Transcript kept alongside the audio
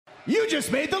You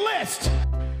just made the list!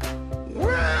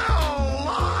 Well,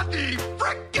 Lottie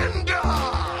frickin'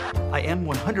 da! I am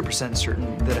 100%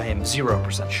 certain that I am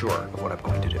 0% sure of what I'm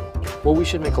going to do. Well, we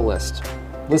should make a list.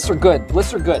 Lists are good.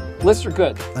 Lists are good. Lists are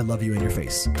good. I love you in your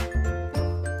face.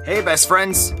 Hey, best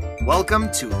friends.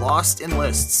 Welcome to Lost in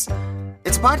Lists.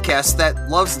 It's a podcast that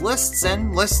loves lists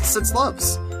and lists its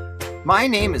loves. My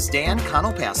name is Dan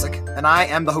Konopasek, and I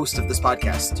am the host of this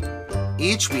podcast.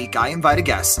 Each week, I invite a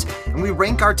guest, and we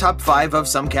rank our top 5 of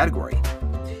some category.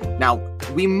 Now,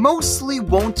 we mostly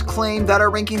won't claim that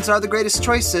our rankings are the greatest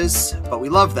choices, but we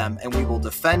love them, and we will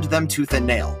defend them tooth and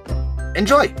nail.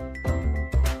 Enjoy!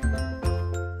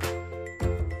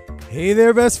 Hey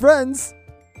there, best friends.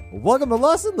 Welcome to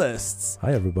Lost in Lists.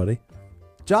 Hi, everybody.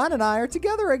 John and I are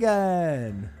together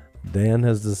again. Dan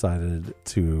has decided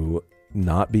to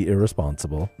not be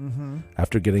irresponsible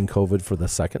after getting COVID for the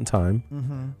second time.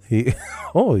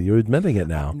 Oh, you're admitting it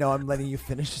now. No, I'm letting you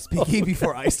finish speaking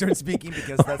before I start speaking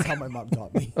because that's how my mom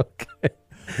taught me. Okay.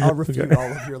 I'll refute all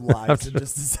of your lies in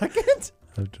just a second.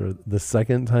 After the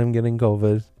second time getting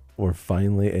COVID, we're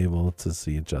finally able to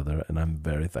see each other, and I'm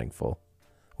very thankful.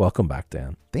 Welcome back,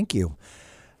 Dan. Thank you.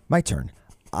 My turn.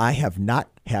 I have not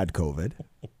had COVID,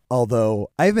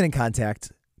 although I've been in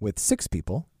contact with 6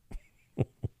 people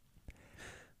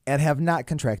and have not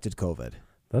contracted COVID.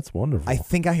 That's wonderful. I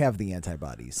think I have the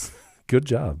antibodies. Good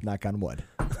job. Knock on wood.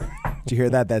 Did you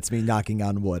hear that? That's me knocking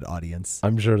on wood, audience.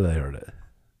 I'm sure they heard it.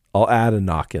 I'll add a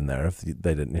knock in there if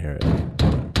they didn't hear it.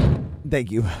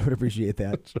 Thank you. I would appreciate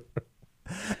that. Sure.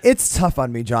 It's tough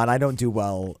on me, John. I don't do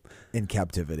well in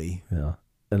captivity. Yeah.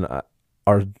 And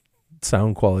our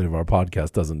sound quality of our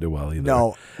podcast doesn't do well either.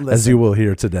 No, listen, as you will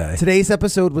hear today. Today's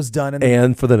episode was done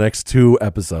and for the next 2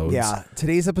 episodes. Yeah,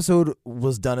 today's episode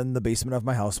was done in the basement of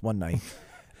my house one night.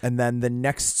 And then the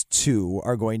next 2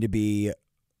 are going to be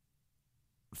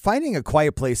finding a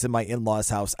quiet place in my in-laws'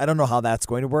 house. I don't know how that's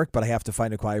going to work, but I have to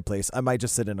find a quiet place. I might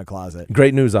just sit in a closet.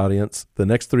 Great news, audience. The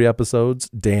next 3 episodes,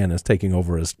 Dan is taking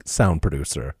over as sound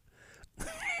producer.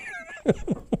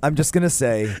 I'm just going to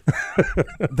say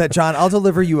that, John, I'll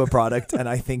deliver you a product, and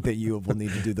I think that you will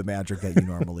need to do the magic that you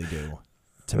normally do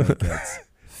to make it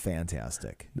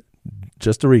fantastic.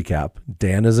 Just to recap,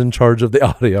 Dan is in charge of the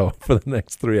audio for the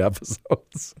next 3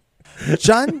 episodes.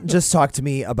 John just talked to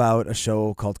me about a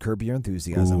show called Curb Your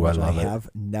Enthusiasm, which I love have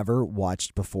never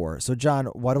watched before. So, John,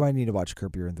 why do I need to watch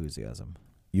Curb Your Enthusiasm?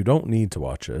 You don't need to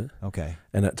watch it. Okay.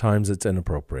 And at times it's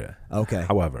inappropriate. Okay.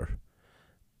 However,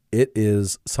 it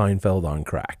is Seinfeld on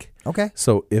crack. Okay.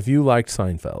 So if you liked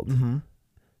Seinfeld,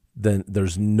 then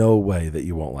there's no way that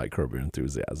you won't like Curb Your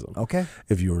Enthusiasm. Okay.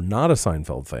 If you're not a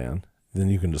Seinfeld fan, then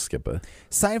you can just skip it.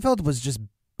 Seinfeld was just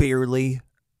barely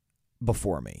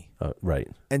before me. Right.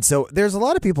 And so there's a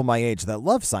lot of people my age that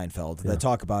love Seinfeld, that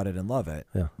talk about it and love it.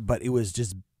 Yeah. But it was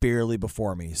just barely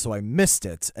before me. So I missed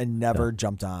it and never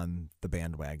jumped on the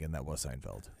bandwagon that was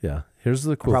Seinfeld. Yeah. Here's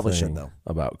the cool probably thing should, though.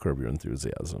 about Curb Your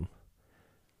Enthusiasm.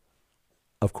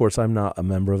 Of course, I'm not a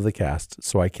member of the cast,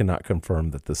 so I cannot confirm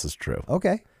that this is true.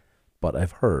 Okay. But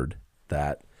I've heard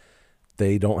that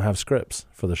they don't have scripts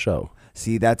for the show.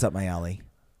 See, that's up my alley.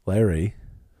 Larry,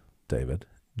 David,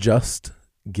 just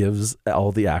gives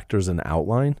all the actors an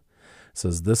outline,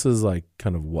 says this is like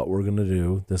kind of what we're going to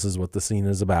do. This is what the scene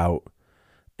is about,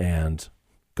 and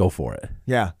go for it.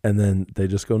 Yeah. And then they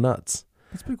just go nuts.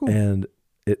 That's pretty cool. And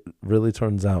it really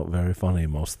turns out very funny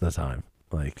most of the time.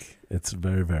 Like, it's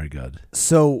very, very good.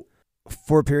 So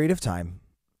for a period of time,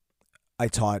 I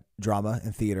taught drama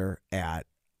and theater at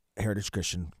Heritage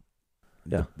Christian,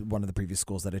 one of the previous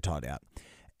schools that I taught at.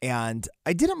 And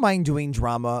I didn't mind doing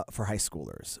drama for high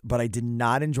schoolers, but I did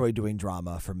not enjoy doing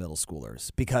drama for middle schoolers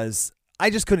because I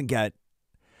just couldn't get,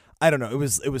 I don't know, it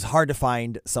was hard to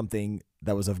find something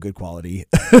that was of good quality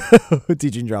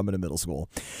teaching drama to middle school.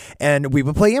 And we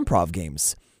would play improv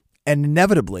games. And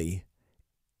inevitably,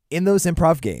 in those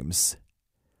improv games,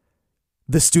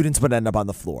 the students would end up on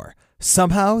the floor.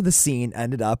 Somehow the scene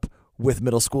ended up with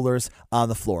middle schoolers on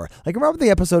the floor. Like, remember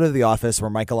the episode of The Office where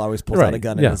Michael always pulls out a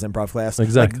gun in his improv class?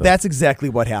 Exactly. Like, that's exactly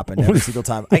what happened every single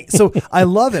time. So I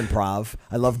love improv.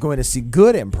 I love going to see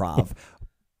good improv.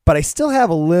 But I still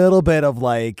have a little bit of,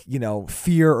 like, you know,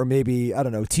 fear or maybe, I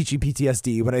don't know, teaching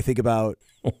PTSD when I think about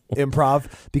improv,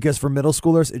 because for middle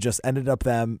schoolers, they just ended up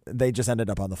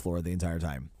on the floor the entire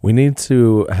time. We need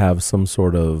to have some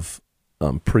sort of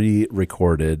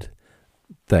pre-recorded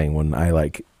thing when I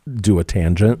like do a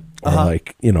tangent or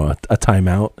like, you know, a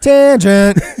timeout.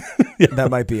 Tangent. That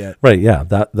might be it. Right. Yeah.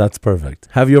 That's perfect.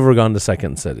 Have you ever gone to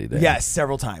Second City, Dave? Yes,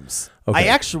 several times. Okay. I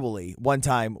actually one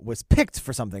time was picked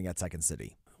for something at Second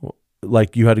City.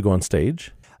 Like you had to go on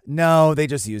stage? No, they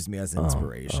just used me as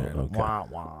inspiration. okay. Wah,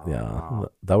 wah. Yeah,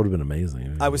 that would have been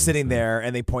amazing. I was sitting there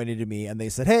and they pointed to me and they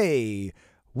said, "Hey,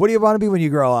 what do you want to be when you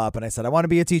grow up?" And I said, "I want to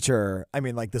be a teacher." I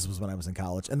mean, like this was when I was in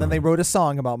college. And then they wrote a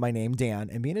song about my name, Dan,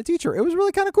 and being a teacher. It was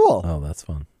really kind of cool. Oh, that's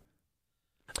fun.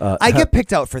 I get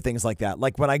picked out for things like that.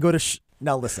 Like when I go to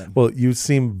now listen. Well, you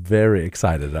seem very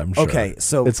excited, I'm sure. Okay,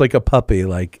 so it's like a puppy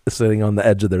like sitting on the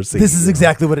edge of their seat. this is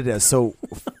exactly what it is. So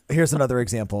here's another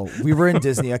example. We were in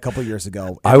Disney a couple years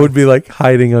ago. I would be like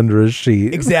hiding under a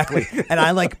sheet. Exactly. And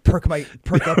I like perk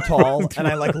up tall and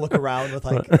I like look around with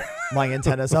like my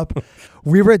antennas up.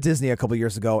 We were at Disney a couple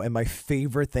years ago and my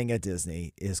favorite thing at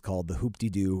Disney is called the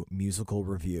Hoop-Dee-Doo Musical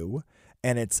Review.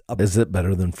 And it's Is it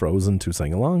better than Frozen to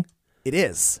sing along? It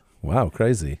is. Wow,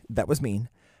 crazy. That was mean.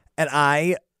 And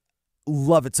I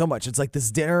love it so much. It's like this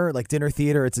dinner, like dinner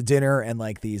theater. It's a dinner and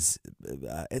like these,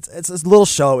 it's this little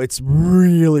show. It's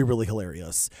really, really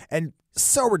hilarious and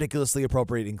so ridiculously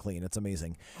appropriate and clean. It's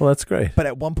amazing. Well, that's great. But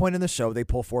at one point in the show, they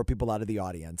pull 4 people out of the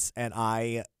audience. And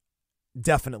I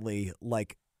definitely,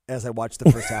 like, as I watched the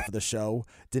first half of the show,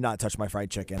 did not touch my fried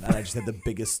chicken. And I just had the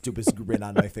biggest, stupidest grin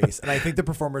on my face. And I think the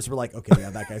performers were like, okay, yeah,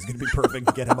 that guy's going to be perfect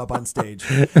to get him up on stage.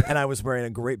 And I was wearing a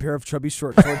great pair of chubby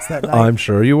short shorts that night. I'm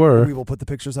sure you were. We will put the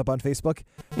pictures up on Facebook.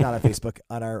 Not on Facebook,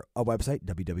 on our website,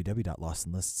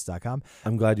 www.lostandlists.com.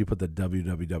 I'm glad you put the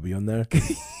www in there.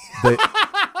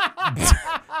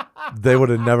 They would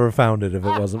have never found it if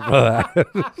it wasn't for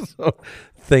that. So,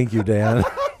 thank you, Dan.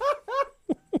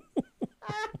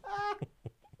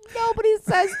 Nobody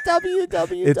says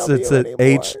www It's at anymore.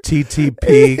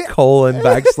 http://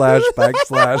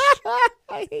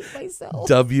 I hate myself.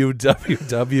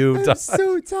 www. I'm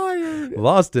so tired.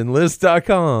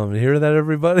 lostandlist.com. Hear that,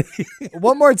 everybody?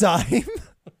 One more time.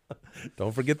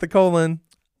 Don't forget the colon.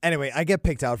 Anyway, I get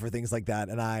picked out for things like that,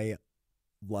 and I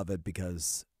love it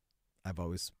because I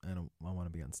want to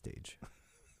be on stage.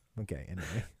 Okay,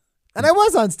 anyway. And I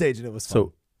was on stage, and it was fun.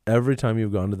 So every time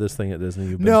you've gone to this thing at Disney,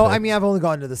 you've been No, picked? I mean, I've only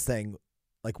gone to this thing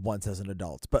like once as an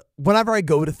adult. But whenever I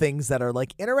go to things that are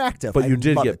like interactive, But I you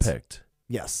did love get it. picked.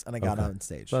 Yes, and I got Okay. on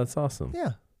stage. That's awesome.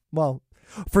 Yeah. Well,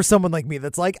 for someone like me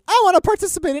that's like, I want to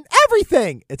participate in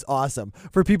everything, it's awesome.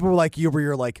 For people like you where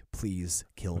you're like, please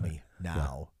kill me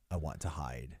now. I want to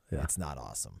hide. Yeah. It's not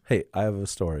awesome. Hey, I have a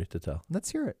story to tell.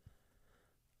 Let's hear it.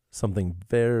 Something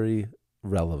very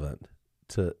relevant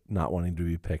to not wanting to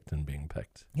be picked and being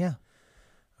picked. Yeah.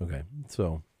 Okay,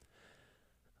 so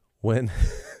when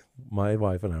my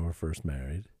wife and I were first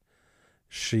married,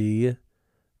 she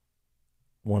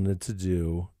wanted to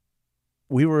do,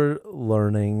 we were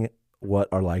learning what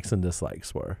our likes and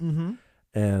dislikes were. Mm-hmm.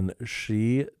 And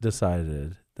she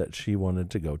decided that she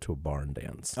wanted to go to a barn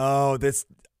dance. Oh,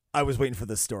 I was waiting for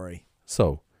this story.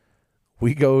 So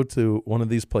we go to one of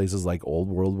these places like Old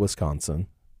World, Wisconsin.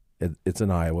 It's in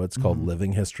Iowa. It's called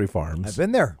Living History Farms. I've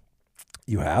been there.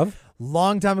 You have?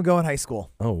 Long time ago in high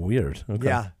school. Oh, weird. Okay.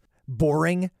 Yeah.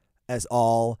 Boring as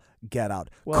all get out.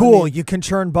 Well, Cool. I mean, You can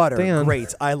churn butter. Dan,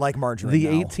 Great. I like margarine. The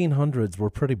now. 1800s were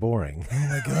pretty boring. Oh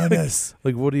my goodness.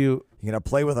 Like, what do you... You're going to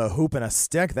play with a hoop and a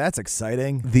stick? That's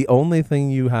exciting. The only thing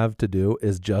you have to do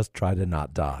is just try to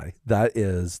not die. That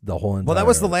is the whole entire... Well, that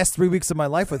was the last 3 weeks of my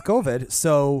life with COVID.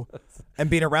 So, and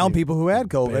being around people who had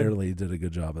COVID. Barely did a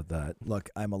good job at that. Look,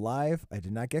 I'm alive. I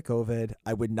did not get COVID.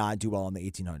 I would not do well in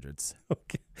the 1800s.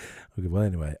 Okay. Well,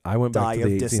 anyway, I went Die back to of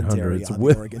the dysentery 1800s on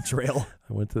with... the Oregon Trail.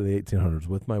 I went to the 1800s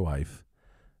with my wife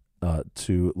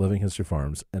to Living History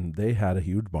Farms, and they had a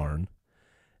huge barn,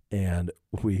 and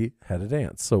we had a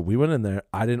dance. So we went in there.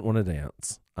 I didn't want to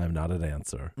dance. I'm not a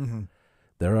dancer. Mm-hmm.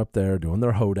 They're up there doing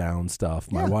their hoedown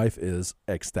stuff. My Yeah. wife is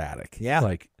ecstatic. Yeah.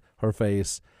 Like, her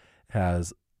face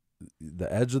has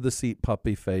the edge of the seat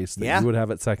puppy face that Yeah. you would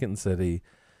have at Second City.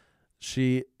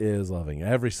 She is loving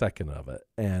every second of it.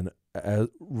 And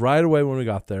right away when we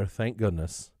got there, thank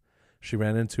goodness, she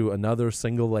ran into another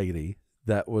single lady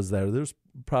that was there. There's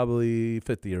probably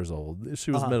 50 years old.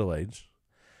 She was middle-aged.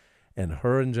 And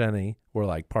her and Jenny were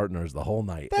like partners the whole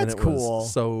night. That's and it cool.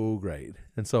 was so great.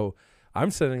 And so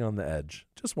I'm sitting on the edge,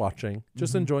 just watching,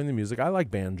 just enjoying the music. I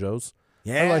like banjos.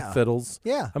 Yeah. I like fiddles.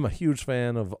 Yeah. I'm a huge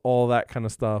fan of all that kind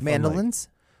of stuff. I'm like, Mandolins?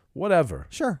 whatever.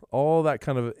 Sure. All that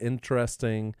kind of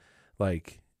interesting,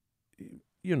 like,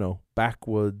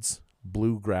 backwoods,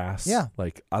 bluegrass. Yeah.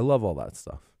 Like, I love all that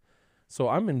stuff. So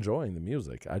I'm enjoying the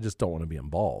music. I just don't want to be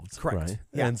involved. Correct. Right?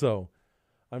 Yeah. And so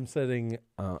I'm sitting,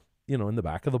 in the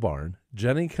back of the barn.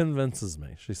 Jenny convinces me.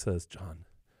 She says, John,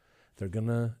 they're going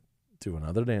to do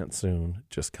another dance soon.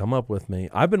 Just come up with me.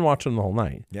 I've been watching the whole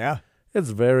night. Yeah.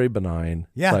 It's very benign.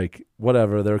 Yeah. Like,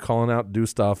 whatever. They're calling out, do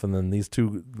stuff. And then these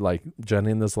two, like,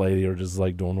 Jenny and this lady are just,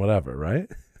 like, doing whatever,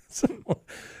 right?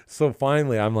 So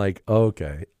finally, I'm like,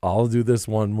 okay, I'll do this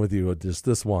one with you, just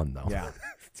this one though. Yeah.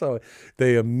 So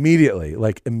they immediately,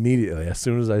 as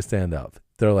soon as I stand up,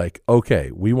 they're like,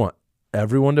 okay, we want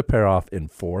everyone to pair off in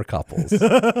 4 couples.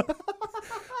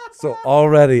 So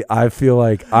already I feel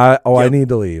like I need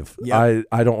to leave. Yep.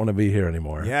 I don't want to be here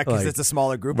anymore. Yeah, because it's a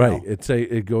smaller group. Right. now.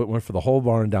 It went for the whole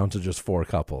barn down to just 4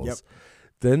 couples. Yep.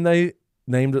 Then they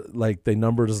named it, they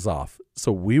numbered us off.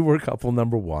 So we were couple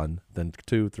number 1, then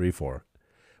 2, 3, 4.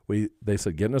 They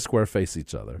said get in a square, face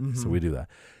each other. So we do that.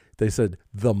 They said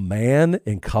the man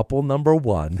in couple number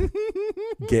 1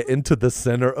 get into the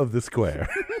center of the square.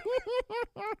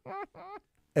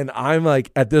 And I'm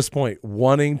like, at this point,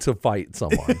 wanting to fight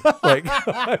someone. Like,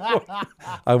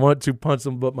 I want to punch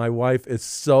them, but my wife is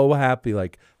so happy.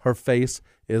 Like, her face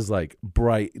is like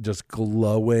bright, just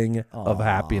glowing of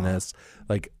happiness,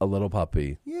 like a little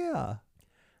puppy. Yeah.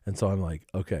 And so I'm like,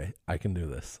 okay, I can do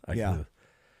this. I Yeah. can do this.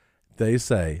 They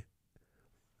say,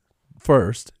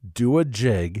 first, do a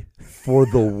jig for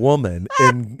the woman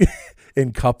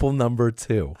in couple number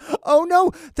 2. Oh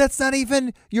no, that's not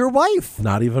even your wife.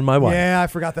 Not even my wife. Yeah, I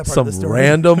forgot that part Some of the story.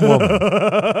 random woman.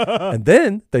 And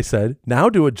then they said, now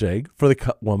do a jig for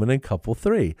the woman in couple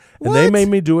 3. And they What? made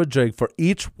me do a jig for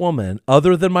each woman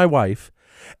other than my wife.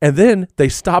 And then they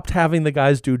stopped having the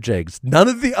guys do jigs. None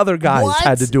of the other guys What?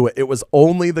 had to do it. It was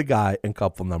only the guy in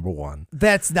couple number 1.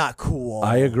 That's not cool.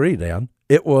 I agree, Dan.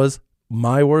 It was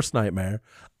my worst nightmare.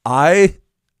 I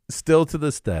still to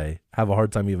this day have a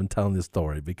hard time even telling this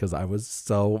story because I was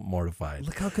so mortified.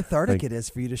 Look how cathartic Like, it is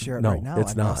for you to share it No, right now.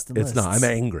 it's on not. Lost in It's not. I'm Lists.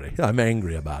 angry. I'm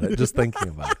angry about it. Just thinking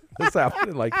about it. This happened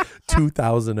in like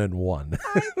 2001.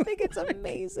 I think it's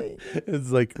amazing. It's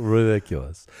like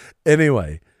ridiculous.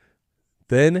 Anyway,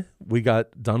 then we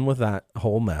got done with that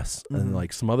whole mess. And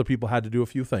like some other people had to do a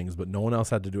few things, but no one else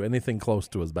had to do anything close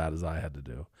to as bad as I had to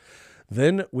do.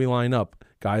 Then we line up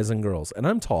guys and girls. And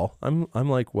I'm tall. I'm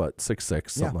like, what, 6'6",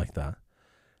 something like that.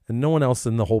 And no one else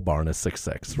in the whole barn is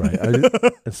 6'6",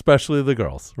 right? Especially the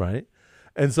girls, right?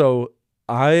 And so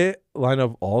I line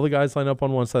up, all the guys line up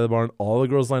on one side of the barn, all the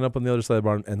girls line up on the other side of the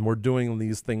barn, and we're doing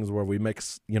these things where we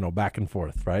mix, back and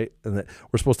forth, right? And that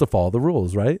we're supposed to follow the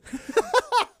rules, right?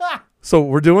 So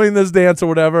we're doing this dance or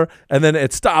whatever, and then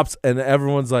it stops, and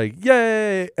everyone's like,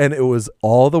 yay! And it was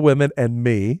all the women and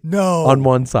me No. on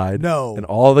one side. No. And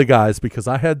all the guys, because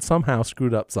I had somehow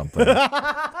screwed up something.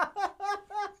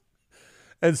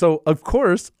 And so, of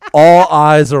course, all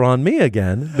eyes are on me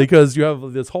again because you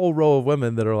have this whole row of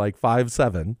women that are like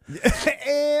 5'7",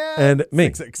 and me.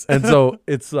 6'6". And so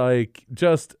it's like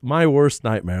just my worst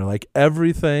nightmare. Like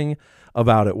everything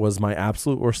about it was my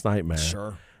absolute worst nightmare.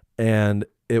 Sure. And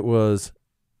it was,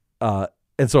 and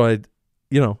so I,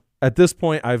 at this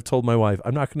point, I've told my wife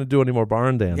I'm not going to do any more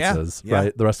barn dances, yeah.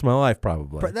 right? The rest of my life,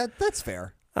 probably. That's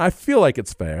fair. I feel like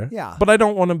it's fair. Yeah. But I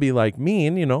don't want to be like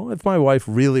mean, If my wife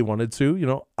really wanted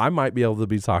to, I might be able to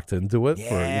be talked into it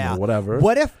Yeah. for, whatever.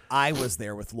 What if I was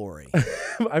there with Lori?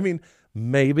 I mean,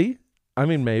 maybe.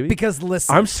 Because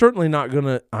listen. I'm certainly not going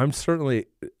to,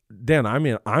 Dan,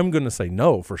 I'm going to say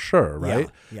no for sure, right?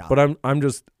 Yeah. But I'm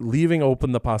just leaving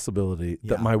open the possibility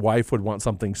that Yeah. my wife would want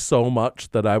something so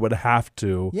much that I would have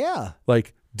to, Yeah.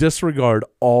 disregard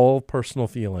all personal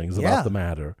feelings Yeah. about the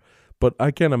matter. But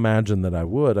I can't imagine that I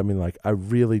would. I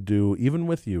really do, even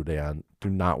with you, Dan,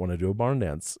 do not want to do a barn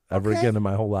dance ever Okay. again in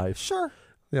my whole life. Sure.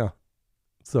 Yeah.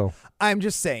 So, I'm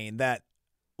just saying that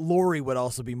Lori would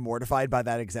also be mortified by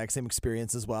that exact same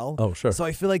experience as well. oh, sure. So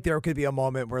I feel like there could be a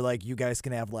moment where you guys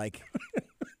can have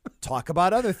talk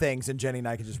about other things and Jenny and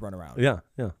I can just run around. Yeah.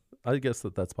 I guess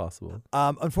that's possible.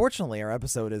 Unfortunately, our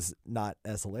episode is not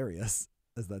as hilarious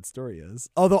as that story is.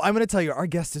 Although I'm going to tell you, our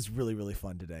guest is really, really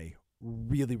fun today.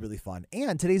 Really, really fun.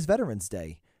 And today's Veterans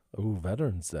Day. Oh,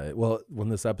 Veterans Day. Well, when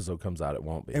this episode comes out, it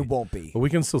won't be. It won't be. But we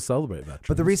can still celebrate veterans.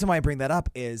 But the reason why I bring that up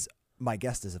is my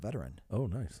guest is a veteran. Oh,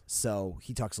 nice. So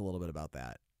he talks a little bit about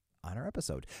that on our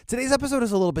episode. Today's episode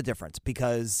is a little bit different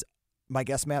because my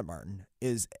guest, Matt Martin,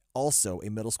 is also a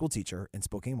middle school teacher in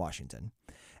Spokane, Washington.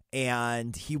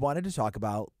 And he wanted to talk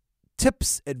about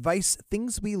tips, advice,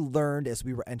 things we learned as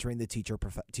we were entering the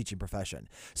teaching profession.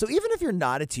 So even if you're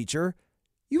not a teacher,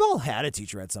 you've all had a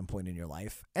teacher at some point in your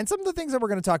life. And some of the things that we're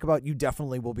going to talk about, you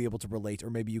definitely will be able to relate, or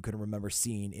maybe you can remember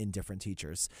seeing in different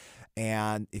teachers.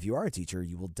 And if you are a teacher,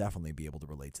 you will definitely be able to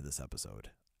relate to this episode.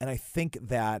 And I think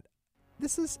that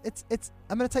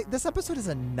I'm going to tell you, this episode is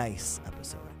a nice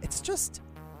episode. It's just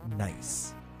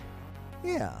nice.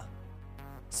 Yeah.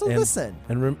 So listen.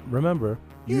 And remember,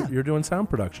 Yeah. you're doing sound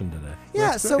production today.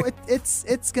 Yeah, That's so great.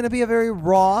 it's going to be a very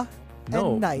raw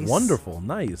and nice. Wonderful.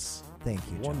 Nice. Thank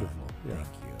you, John. Wonderful. Yeah. Thank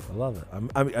you. I love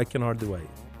it. I can hardly wait.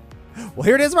 Well,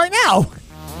 here it is right now.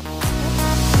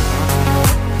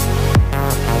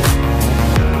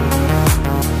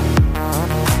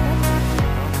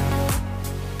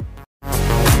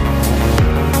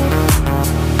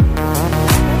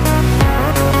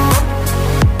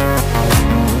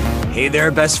 Hey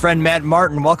there, best friend Matt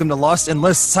Martin. Welcome to Lost in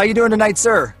Lists. How you doing tonight,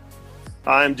 sir?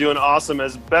 I'm doing awesome,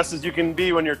 as best as you can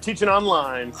be when you're teaching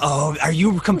online. Oh, are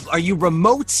you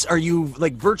remote? Are you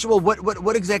like virtual?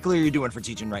 What exactly are you doing for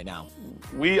teaching right now?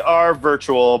 We are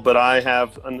virtual, but I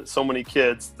have so many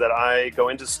kids that I go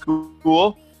into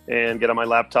school and get on my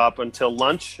laptop until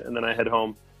lunch, and then I head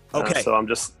home. Okay. So I'm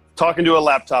just talking to a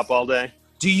laptop all day.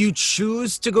 Do you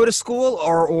choose to go to school,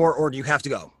 or do you have to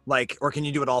go? Or can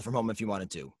you do it all from home if you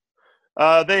wanted to?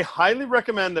 They highly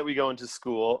recommend that we go into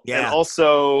school. Yeah. And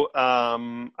also,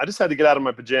 I just had to get out of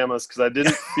my pajamas because I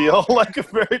didn't feel like a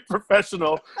very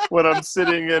professional when I'm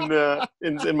sitting in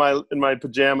my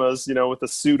pajamas, with a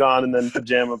suit on and then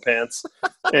pajama pants.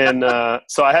 And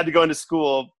so I had to go into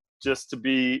school just to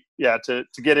be, to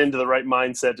get into the right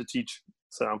mindset to teach.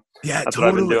 So that's totally. what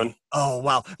I've been doing. Oh,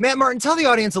 wow. Matt Martin, tell the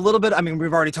audience a little bit. I mean,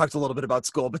 we've already talked a little bit about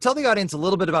school, but tell the audience a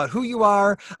little bit about who you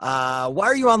are. Why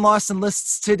are you on Lost in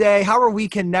Lists today? How are we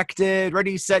connected?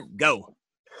 Ready, set, go.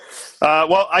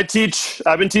 Well, I've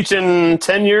been teaching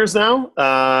 10 years now.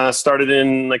 Started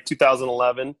in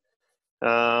 2011.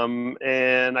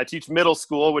 And I teach middle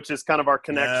school, which is kind of our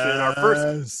connection. Yes. Our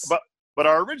first, but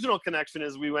our original connection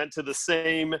is we went to the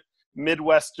same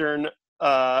Midwestern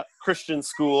Christian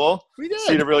school, We did.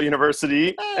 Cedarville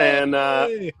University. Hey. And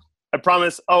I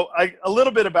promise. A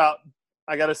little bit about.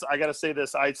 I gotta say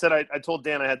this. I told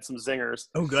Dan I had some zingers.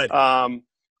 Oh, good.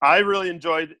 I really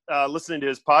enjoyed listening to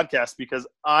his podcast because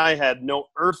I had no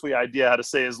earthly idea how to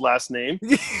say his last name,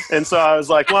 and so I was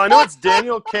like, "Well, I know it's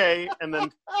Daniel K." And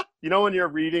then, when you're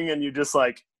reading and you're just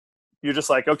like,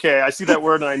 okay, I see that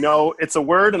word and I know it's a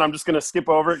word and I'm just going to skip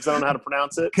over it because I don't know how to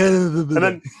pronounce it. And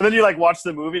then you watch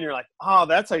the movie and you're like, oh,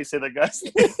 that's how you say that guy's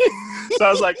name. So I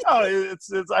was like, oh,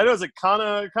 it's I know it's a kind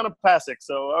of Pasic.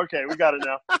 So, okay, we got it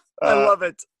now. I love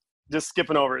it. Just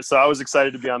skipping over it. So I was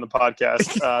excited to be on the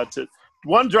podcast to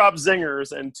one, drop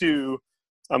zingers, and two,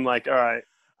 I'm like, all right.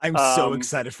 I'm so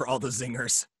excited for all the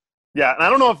zingers. Yeah. And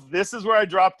I don't know if this is where I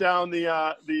dropped down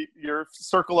your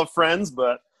circle of friends,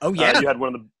 but oh yeah, you had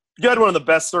one of the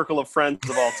best circle of friends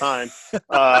of all time.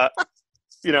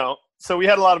 So we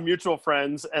had a lot of mutual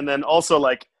friends, and then also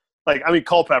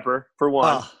Culpepper for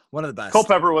one. One of the best.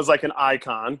 Culpepper was like an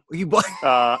icon. He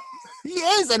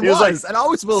is and he was and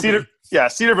always will be.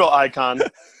 Cedarville icon,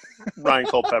 Ryan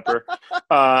Culpepper.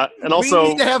 And also, we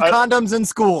need to have condoms in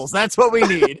schools. That's what we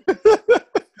need.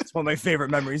 It's one of my favorite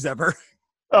memories ever.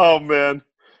 Oh man.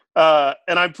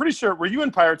 And I'm pretty sure, were you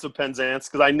in Pirates of Penzance?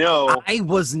 Because I know I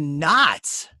was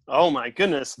not. Oh my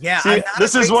goodness! Yeah, see,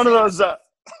 this is one of those.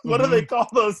 What do they call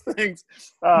those things?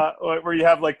 Where you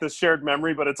have the shared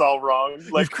memory, but it's all wrong.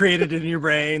 You've created it in your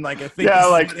brain. I think. Yeah,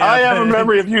 I have a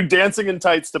memory of you dancing in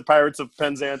tights to Pirates of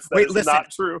Penzance. That's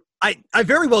not true. I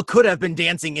very well could have been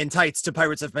dancing in tights to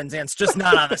Pirates of Penzance, just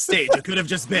not on the stage. It could have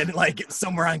just been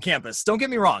somewhere on campus. Don't get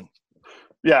me wrong.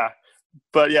 Yeah,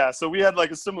 but yeah, so we had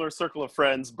a similar circle of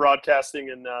friends, broadcasting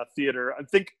and theater. I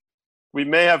think we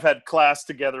may have had class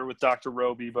together with Dr.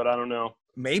 Roby, but I don't know.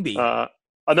 Maybe.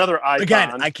 Another icon.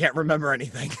 Again, I can't remember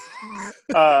anything.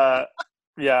 Yeah,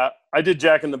 I did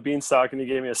Jack and the Beanstalk, and he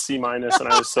gave me a C-, and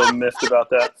I was so miffed about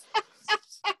that.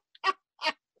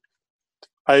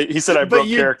 He said I broke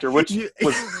character, which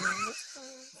was...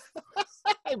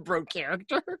 I broke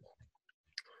character?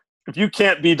 If you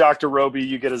can't be Dr. Roby,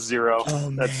 you get a 0. Oh,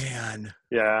 man.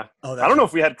 Yeah. Oh, I don't know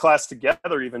if we had class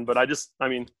together even, but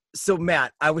So,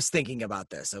 Matt, I was thinking about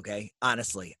this, okay?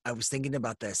 Honestly, I was thinking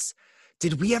about this.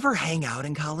 Did we ever hang out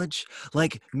in college?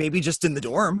 Maybe just in the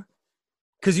dorm?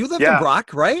 Because you lived in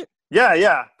Brock, right?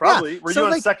 Yeah, probably. Were you on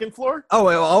the second floor? Oh,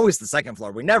 well, always the second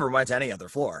floor. We never went to any other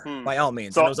floor, by all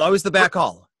means. So, and it was always the back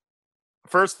hall.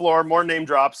 First floor, more name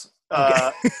drops.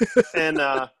 Okay.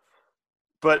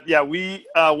 But yeah, we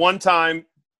one time,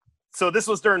 so this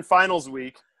was during finals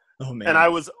week. Oh man. And I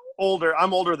was older.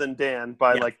 I'm older than Dan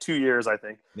by 2 years, I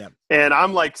think. Yeah. And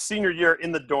I'm senior year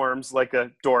in the dorms, like a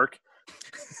dork.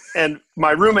 And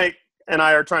my roommate and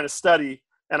I are trying to study,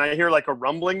 and I hear a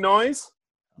rumbling noise.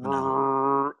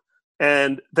 No.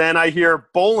 And then I hear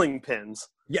bowling pins.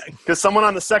 Yeah. Because someone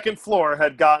on the second floor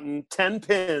had gotten 10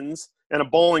 pins and a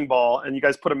bowling ball, and you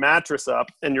guys put a mattress up,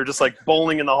 and you're just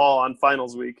bowling in the hall on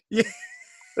finals week. Yeah.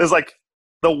 It was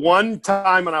the one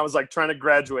time when I was trying to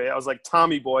graduate, I was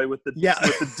Tommy Boy with the D-.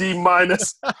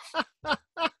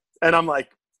 And I'm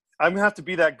I'm gonna have to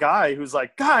be that guy who's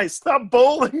guys, stop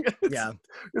bowling.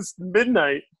 It's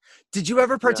midnight. Did you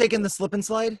ever partake in the slip and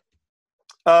slide?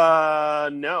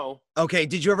 No. Okay.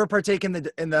 Did you ever partake in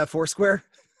the Foursquare?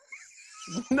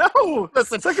 No.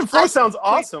 Listen, Second floor sounds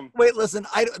awesome. Wait, listen.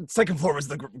 Second floor was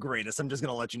the greatest. I'm just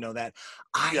gonna let you know that.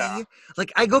 Yeah.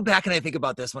 I go back and I think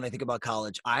about this when I think about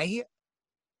college. I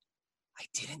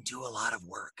didn't do a lot of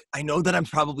work. I know that I'm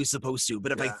probably supposed to,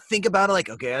 but if I think about it, like,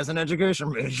 okay, as an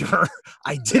education major,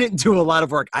 I didn't do a lot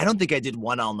of work. I don't think I did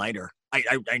one all-nighter.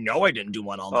 I know I didn't do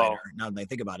one all-nighter now that I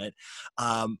think about it.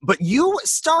 But you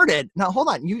started, now hold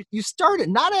on, you started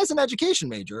not as an education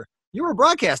major, you were a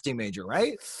broadcasting major,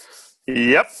 right?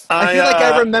 Yep. I feel like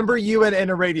I remember you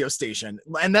in a radio station.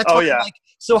 And that's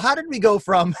so how did we go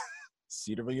from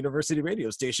Cedarville University radio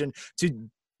station to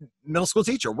middle school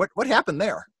teacher? What happened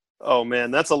there? Oh man,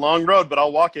 that's a long road, but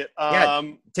I'll walk it.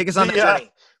 Take us on the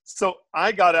journey. So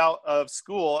I got out of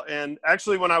school, and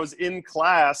actually when I was in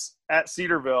class at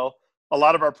Cedarville, a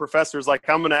lot of our professors, like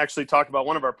I'm going to actually talk about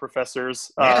one of our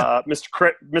professors, Mr.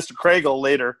 Craigle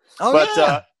later.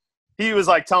 He was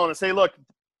like telling us, hey, look,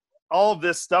 all of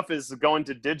this stuff is going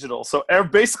to digital. So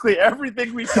basically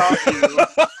everything we taught you.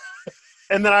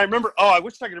 And then I remember, I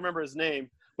wish I could remember his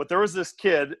name. But there was this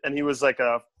kid, and he was like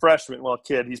a freshman. Well,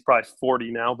 he's probably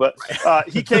 40 now. But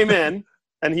he came in,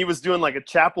 and he was doing like a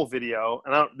chapel video.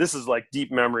 And this is like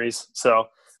deep memories. So,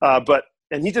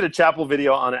 and he did a chapel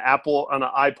video on an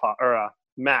iPod or a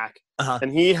Mac.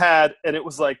 And and it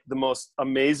was like the most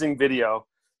amazing video.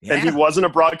 Yeah. And he wasn't a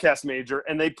broadcast major.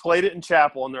 And they played it in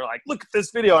chapel, and they're like, look at this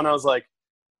video. And I was like,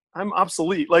 I'm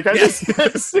obsolete. Like I just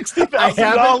spent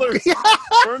 $60,000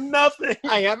 for nothing.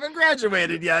 I haven't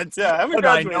graduated yet. Yeah, I haven't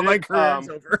graduated. I know my career's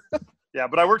over. Yeah,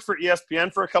 but I worked for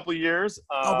ESPN for a couple of years.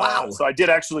 Wow! So I did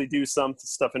actually do some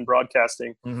stuff in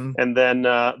broadcasting, and then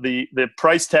the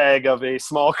price tag of a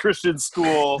small Christian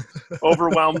school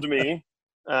overwhelmed me.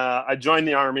 I joined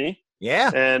the Army.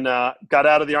 Yeah, and got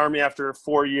out of the Army after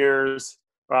 4 years.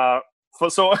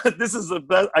 So this is the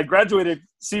best. I graduated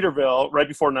Cedarville right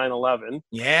before 9/11.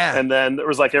 Yeah. And then there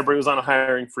was like everybody was on a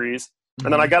hiring freeze.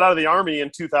 And then I got out of the Army in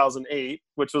 2008,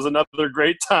 which was another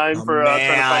great time for trying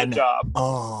to find a job.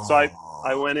 So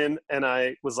I went in and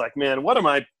I was like, man, what am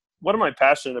I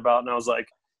passionate about? And I was like,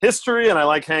 history, and I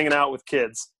like hanging out with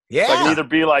kids. Yeah. So I can either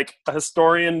be like a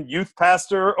historian, youth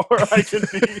pastor, or I could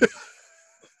be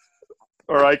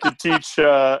or I could teach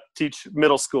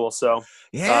middle school. So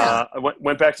I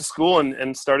went back to school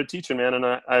and started teaching, man. And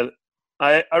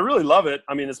I really love it.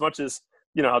 I mean, as much as,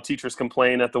 how teachers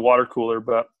complain at the water cooler,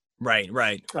 but right.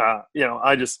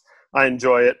 I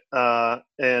enjoy it.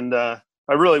 And I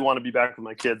really want to be back with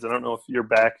my kids. I don't know if you're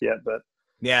back yet, but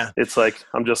yeah, it's like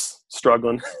I'm just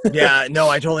struggling. Yeah, no,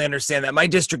 I totally understand that. My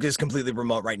district is completely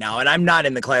remote right now, and I'm not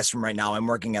in the classroom right now. I'm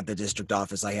working at the district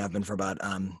office. I have been for about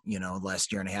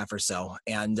last year and a half or so.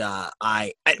 And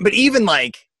but even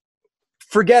like,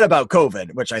 forget about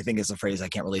COVID, which I think is a phrase I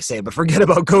can't really say, but forget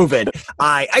about COVID.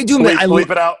 I do bleep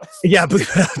it out. Yeah, bleep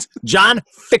it out. John,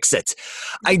 fix it.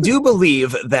 I do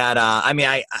believe that. I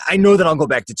know that I'll go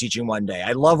back to teaching one day.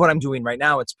 I love what I'm doing right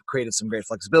now. It's created some great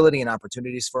flexibility and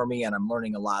opportunities for me, and I'm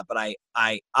learning a lot. But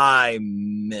I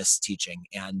miss teaching,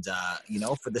 and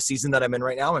for the season that I'm in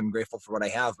right now, I'm grateful for what I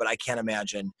have. But I can't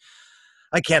imagine.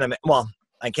 I can't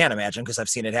imagine because I've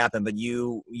seen it happen, but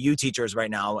you teachers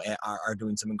right now are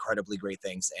doing some incredibly great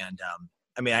things. And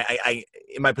I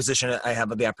in my position, I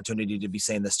have the opportunity to be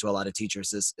saying this to a lot of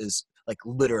teachers is like,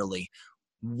 literally,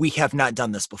 we have not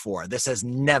done this before. This has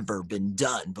never been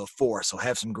done before. So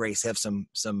have some grace, have some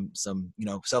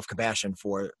self-compassion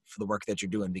for the work that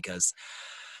you're doing, because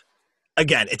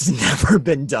again, it's never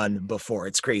been done before.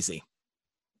 It's crazy.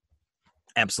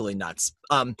 Absolutely nuts.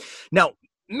 Now,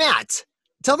 Matt,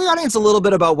 tell the audience a little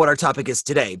bit about what our topic is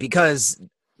today, because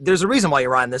there's a reason why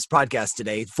you're on this podcast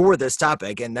today for this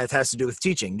topic, and that has to do with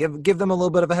teaching. Give them a little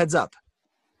bit of a heads up.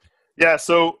 Yeah,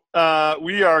 so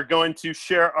we are going to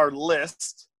share our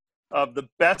list of the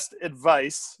best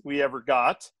advice we ever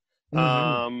got.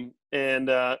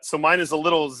 Mm-hmm. So mine is a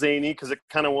little zany because it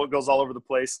kind of goes all over the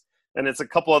place. And it's a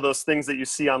couple of those things that you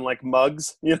see on like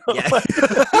mugs, yeah.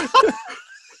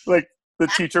 like the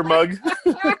teacher mug.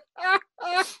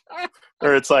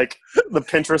 Or it's like the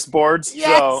Pinterest boards.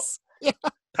 Yes. So yeah.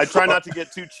 I try not to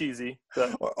get too cheesy.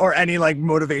 Or any like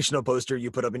motivational poster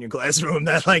you put up in your classroom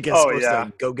that like is supposed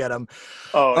to go get them.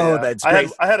 Oh, that's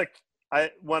great.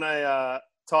 When I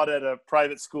taught at a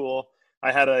private school,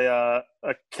 I had a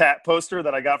cat poster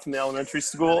that I got from the elementary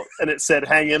school, and it said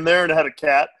 "Hang in there," and it had a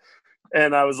cat.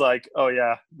 And I was like, "Oh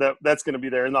yeah, that's going to be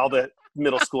there." And all the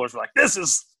middle schoolers were like, "This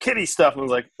is kiddie stuff." And I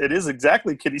was like, "It is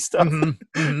exactly kiddie stuff.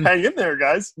 Mm-hmm. Hang in there,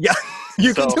 guys." Yeah,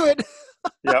 you can do it.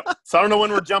 Yep. So I don't know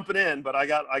when we're jumping in, but I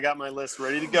got my list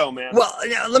ready to go, man. Well,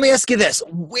 now, let me ask you this.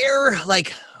 Where,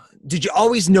 like, did you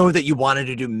always know that you wanted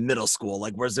to do middle school?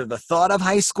 Like, was there the thought of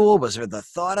high school? Was there the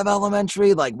thought of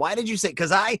elementary? Like, why did you say,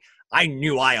 because I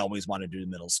knew I always wanted to do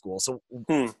middle school. So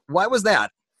why was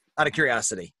that, out of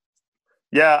curiosity?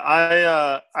 Yeah,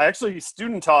 I actually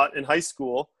student taught in high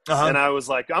school, and I was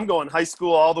like, I'm going high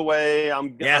school all the way.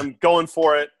 I'm going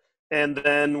for it. And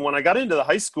then when I got into the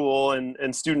high school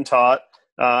and student taught,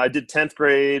 I did 10th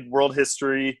grade world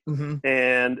history,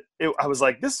 and I was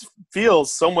like, this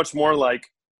feels so much more like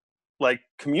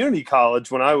community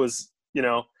college when I was,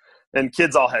 and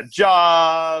kids all had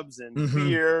jobs and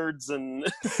beards, and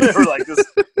they were like this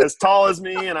as tall as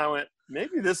me, and I went,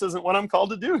 maybe this isn't what I'm called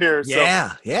to do here.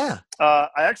 Yeah. I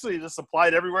actually just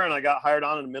applied everywhere, and I got hired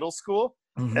on in a middle school.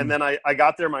 And then I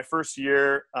got there my first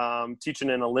year teaching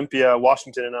in Olympia,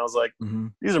 Washington, and I was like,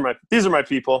 these are my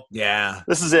people. Yeah.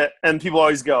 This is it. And people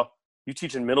always go, you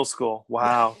teach in middle school.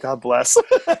 Wow, God bless.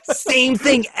 Same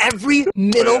thing. Every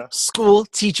middle school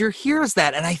teacher hears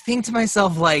that. And I think to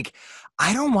myself, like,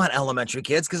 I don't want elementary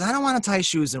kids because I don't want to tie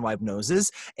shoes and wipe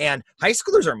noses. And high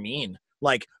schoolers are mean,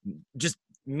 like, just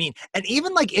mean. And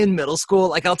even like in middle school,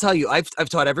 like, I'll tell you, I've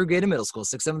taught every grade in middle school,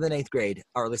 6th, 7th, and 8th grade,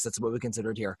 or at least that's what we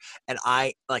considered here. And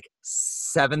I, like,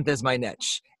 7th is my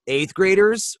niche. 8th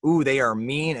graders, they are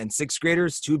mean, and 6th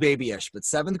graders, too babyish. But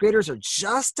 7th graders are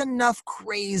just enough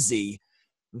crazy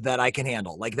that I can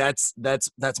handle. Like, that's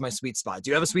my sweet spot.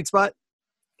 Do you have a sweet spot?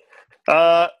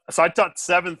 So I taught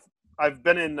 7th. I've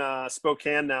been in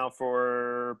Spokane now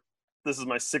this is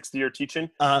my 6th year teaching.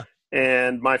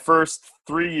 And my first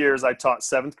 3 years I taught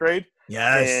 7th grade.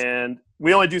 Yes. And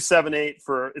we only do 7, 8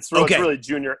 it's really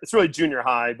junior. It's really junior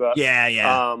high, but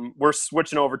we're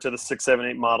switching over to the 6, 7,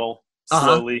 8 model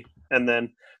slowly. And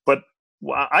then, but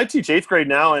I teach 8th grade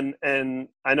now, and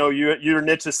I know your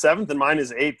niche is 7th and mine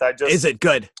is 8th. Is it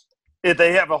good?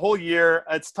 They have a whole year.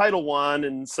 It's Title I,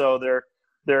 and so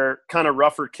they're kind of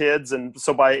rougher kids, and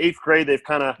so by 8th grade they've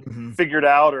kind of figured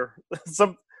out, or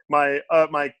my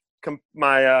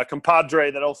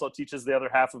compadre that also teaches the other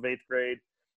half of 8th grade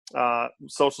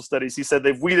social studies, he said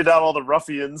they've weeded out all the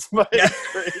ruffians by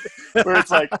 8th grade, where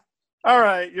it's like, all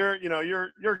right, you're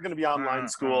going to be online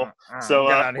school, so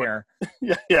get out of here.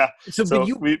 yeah. So go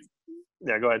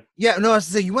ahead. Yeah, no, I was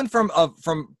to say, you went from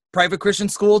private Christian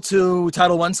school to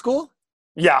Title I school.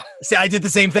 Yeah. See, I did the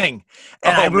same thing.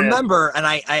 And I remember, and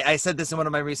I said this in one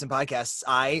of my recent podcasts,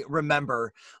 I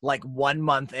remember like 1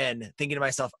 month in thinking to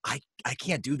myself, I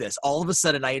can't do this. All of a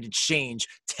sudden I had to change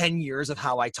 10 years of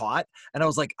how I taught. And I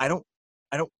was like, I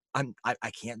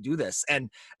can't do this. And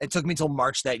it took me till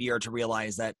March that year to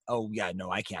realize that,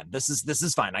 I can. This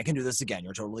is fine. I can do this again.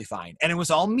 You're totally fine. And it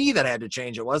was all me that had to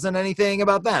change. It wasn't anything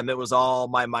about them. It was all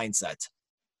my mindset.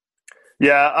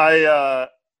 Yeah.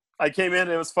 I came in, and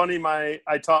it was funny. I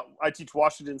teach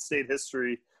Washington State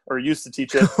history, or used to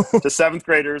teach it to 7th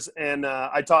graders. And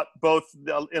I taught both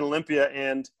in Olympia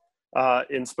and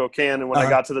in Spokane. And when I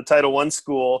got to the Title I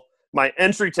school, my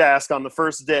entry task on the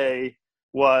first day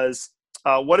was,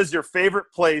 what is your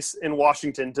favorite place in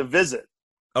Washington to visit?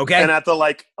 Okay. And at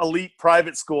the elite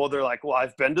private school, they're like, well,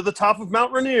 I've been to the top of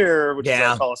Mount Rainier, which is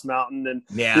our tallest mountain. And,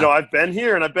 I've been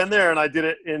here and I've been there. And I did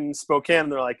it in Spokane.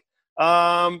 And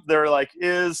they're like,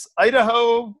 is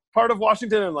Idaho part of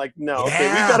Washington? And I'm like, no. Okay,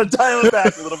 we've got to dial it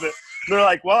back a little bit. And they're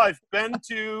like, well, I've been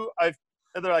to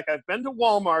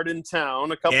Walmart in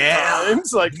town a couple times.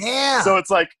 So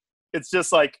it's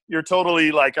just like, you're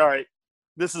totally like, all right,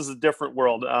 this is a different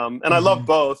world. And I love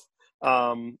both.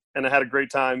 And I had a great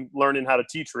time learning how to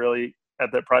teach really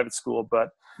at that private school. But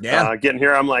getting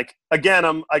here, I'm like, again,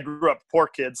 I grew up poor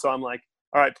kid. So I'm like,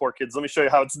 all right, poor kids, let me show you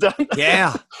how it's done.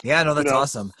 No, that's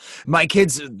awesome. My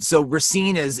kids, so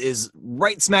Racine is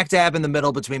right smack dab in the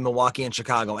middle between Milwaukee and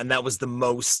Chicago. And that was the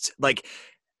most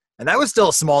and that was still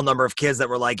a small number of kids that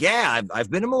were like, I've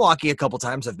been to Milwaukee a couple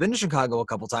times. I've been to Chicago a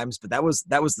couple times, but that was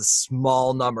the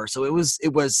small number. So it was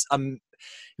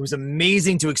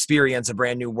amazing to experience a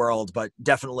brand new world, but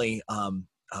definitely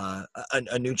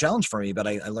a new challenge for me, but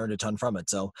I learned a ton from it.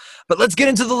 So, but let's get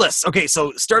into the list. Okay.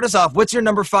 So start us off. What's your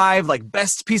number 5,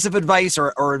 best piece of advice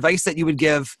or advice that you would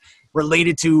give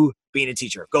related to being a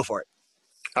teacher? Go for it.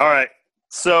 All right.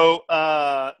 So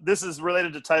this is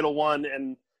related to Title I,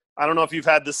 and I don't know if you've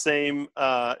had the same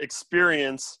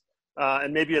experience,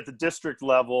 and maybe at the district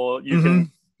level, you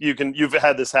you've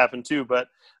had this happen too, but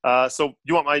so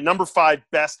you want my number 5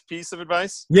 best piece of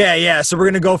advice? Yeah. So we're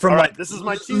gonna go from All right, like this is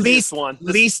my cheesiest one.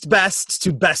 least best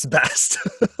to best.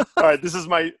 All right, this is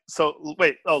my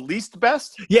least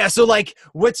best? Yeah. So like,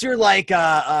 what's your like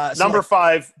Number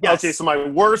 5. Yes. Okay, so my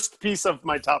worst piece of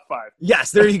my top 5.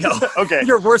 Yes, there you go. Okay.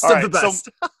 Your worst All of the right, best.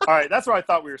 All right, that's where I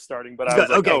thought we were starting, but I was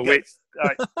like, Okay, oh, good. wait. All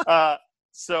right.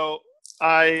 So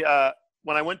I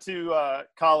when I went to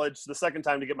college the second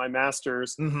time to get my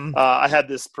master's, I had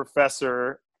this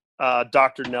professor,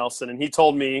 Dr. Nelson, and he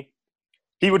told me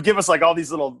he would give us like all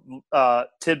these little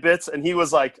tidbits, and he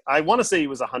was like, I want to say he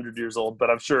was 100 years old, but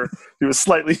I'm sure he was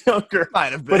slightly younger.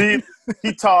 Might have been. But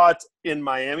he taught in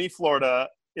Miami, Florida,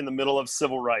 in the middle of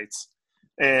civil rights,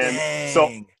 and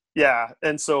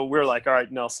so we're like, all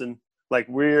right, Nelson, like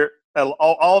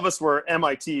all of us were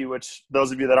MIT, which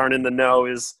those of you that aren't in the know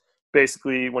is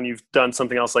basically when you've done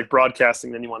something else like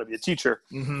broadcasting, then you want to be a teacher.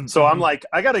 So I'm like,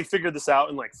 I got to figure this out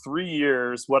in like 3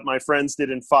 years, what my friends did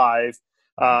in 5.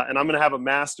 And I'm going to have a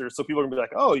master's. So people are going to be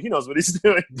like, oh, he knows what he's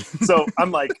doing. So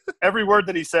I'm like, every word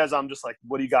that he says, I'm just like,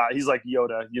 what do you got? He's like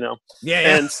Yoda, you know?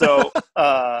 Yeah. And so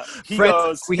he Fred,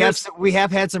 goes, we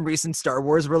have had some recent Star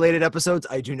Wars related episodes.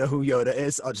 I do know who Yoda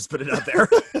is. I'll just put it out there.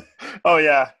 Oh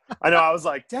yeah, I know. I was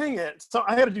like, dang it. So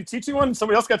I had to do teaching one. And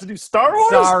somebody else got to do Star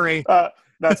Wars. Sorry.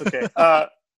 That's okay.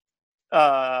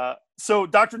 So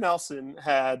Dr. Nelson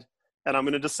had, and I'm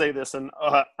going to just say this, and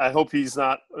I hope he's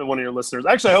not one of your listeners.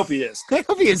 Actually, I hope he is. I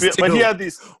hope he is too. But he had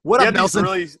these. What up,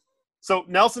 Nelson? So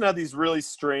Nelson had these really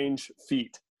strange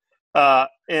feet,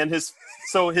 and his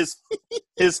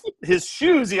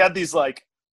shoes. He had these like,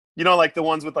 you know, like the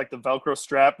ones with like the Velcro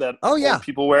strap that old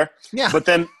people wear. Yeah. But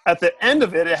then at the end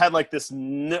of it, it had like this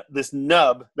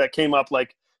nub that came up,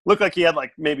 like looked like he had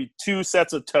like maybe 2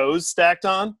 sets of toes stacked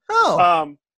on.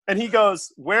 Oh. And he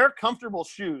goes, wear comfortable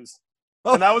shoes.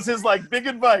 Oh. And that was his like big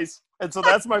advice. And so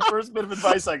that's my first bit of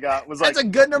advice I got was like, that's a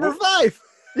good number 5.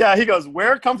 Yeah. He goes,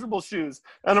 wear comfortable shoes.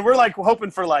 And we're like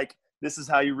hoping for like, this is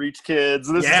how you reach kids.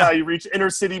 This is how you reach inner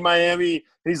city Miami.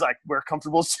 And he's like, wear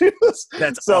comfortable shoes.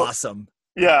 That's awesome.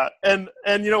 Yeah. And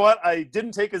you know what? I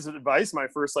didn't take his advice my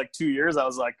first like 2 years. I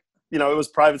was like, you know, it was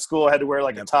private school. I had to wear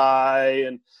like a tie,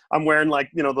 and I'm wearing like,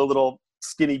 you know, the little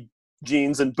skinny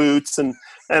jeans and boots, and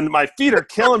my feet are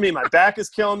killing me. My back is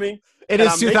killing me. It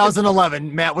is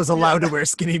 2011. Matt was allowed to wear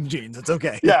skinny jeans. It's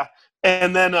okay. Yeah.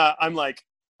 And then I'm like,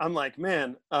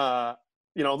 man,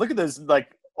 you know, look at this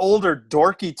like older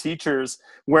dorky teachers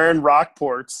wearing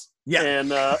Rockports. Yeah. And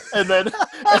then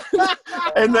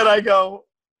I go,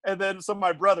 and then so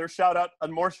my brother, shout out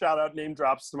name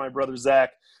drops to my brother Zach,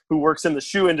 who works in the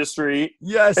shoe industry.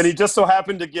 Yes. And he just so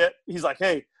happened to he's like,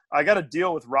 hey, I got a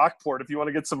deal with Rockport if you want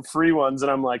to get some free ones.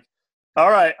 And I'm like, all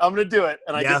right, I'm going to do it.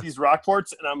 And I get these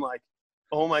Rockports, and I'm like,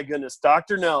 oh my goodness,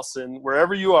 Dr. Nelson,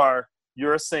 wherever you are,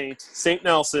 you're a saint, Saint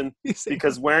Nelson,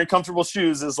 because wearing comfortable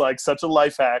shoes is like such a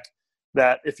life hack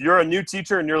that if you're a new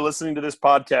teacher and you're listening to this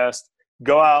podcast,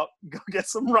 go get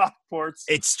some Rockports.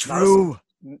 It's true.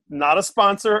 Not a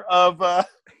sponsor of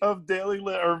Daily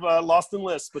or Lost in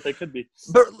Lists, but they could be.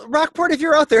 But Rockport, if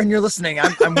you're out there and you're listening,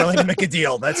 I'm willing to make a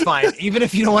deal. That's fine. Even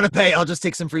if you don't want to pay, I'll just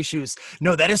take some free shoes.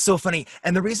 No, that is so funny.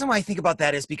 And the reason why I think about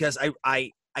that is because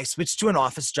I switched to an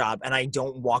office job and I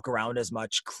don't walk around as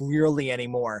much clearly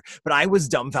anymore. But I was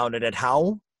dumbfounded at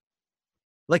how,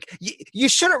 like, you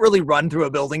shouldn't really run through a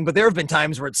building, but there have been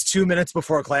times where it's 2 minutes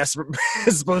before a class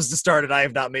is supposed to start and I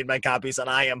have not made my copies and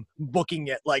I am booking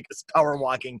it like power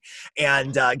walking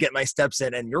and get my steps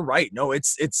in. And you're right. No,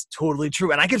 it's totally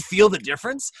true. And I can feel the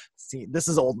difference. See, this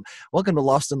is old. Welcome to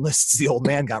Lost in Lists, the old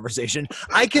man conversation.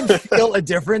 I can feel a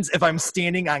difference if I'm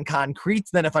standing on concrete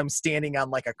than if I'm standing on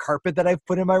like a carpet that I've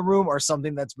put in my room or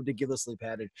something that's ridiculously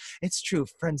padded. It's true.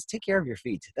 Friends, take care of your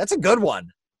feet. That's a good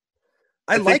one.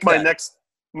 I like that.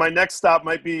 My next stop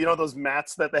might be, you know, those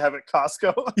mats that they have at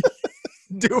Costco.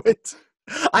 Do it.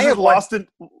 I have lost in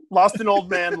old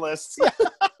man lists.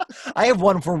 I have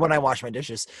one for when I wash my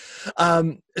dishes.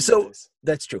 So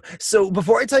that's true. So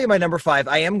before I tell you my number 5,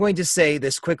 I am going to say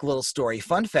this quick little story.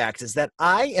 Fun fact is that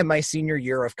I, in my senior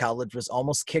year of college, was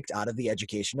almost kicked out of the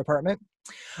education department.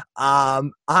 My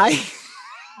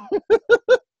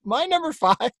number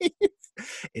 5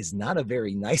 is not a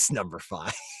very nice number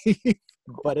 5.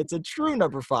 But it's a true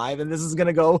number 5, and this is going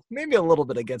to go maybe a little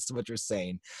bit against what you're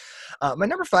saying. My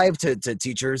number 5 to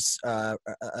teachers,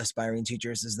 aspiring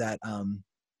teachers, is that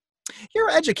your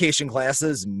education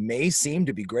classes may seem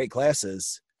to be great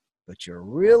classes, but you're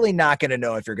really not going to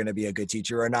know if you're going to be a good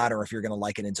teacher or not, or if you're going to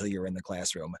like it until you're in the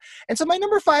classroom. And so my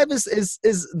number 5 is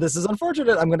this is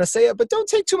unfortunate, I'm going to say it, but don't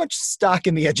take too much stock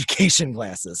in the education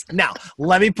classes. Now,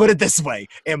 let me put it this way.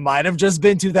 It might have just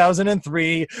been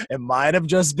 2003. It might have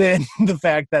just been the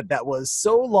fact that that was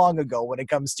so long ago when it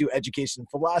comes to education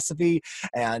philosophy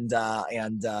and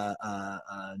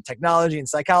technology and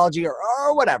psychology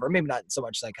or whatever. Maybe not so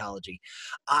much psychology.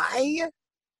 I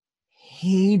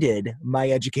hated my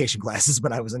education classes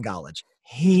when I was in college.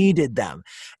 Hated them.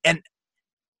 And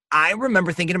I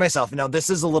remember thinking to myself, now this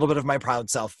is a little bit of my proud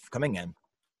self coming in.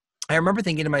 I remember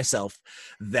thinking to myself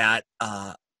that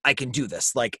I can do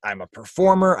this. Like, I'm a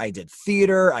performer. I did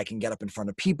theater. I can get up in front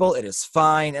of people. It is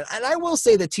fine. And I will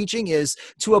say that teaching is,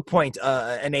 to a point,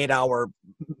 an 8-hour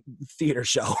theater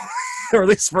show, or at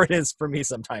least for it is for me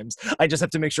sometimes. I just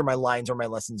have to make sure my lines or my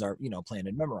lessons are, planned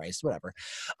and memorized, whatever.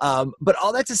 But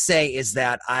all that to say is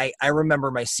that I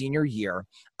remember my senior year,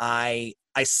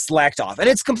 I slacked off, and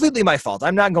it's completely my fault.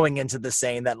 I'm not going into this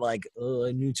saying that like, oh,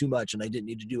 I knew too much and I didn't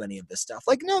need to do any of this stuff.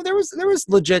 Like, no, there was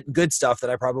legit good stuff that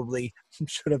I probably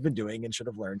should have been doing and should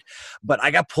have learned. But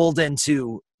I got pulled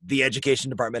into the education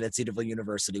department at Cedarville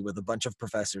University with a bunch of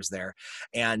professors there,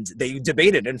 and they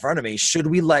debated in front of me, should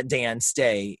we let Dan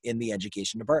stay in the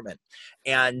education department?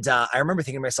 And I remember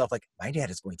thinking to myself, like, my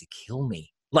dad is going to kill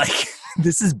me. Like,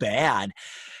 this is bad.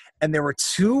 And there were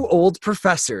 2 old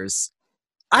professors.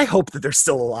 I hope that they're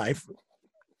still alive.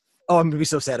 Oh, I'm going to be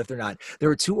so sad if they're not. There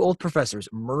were 2 old professors,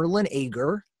 Merlin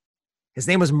Ager. His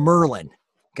name was Merlin,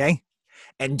 okay?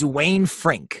 And Dwayne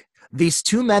Frank. These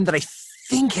 2 men that I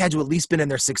think had to at least been in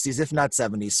their 60s, if not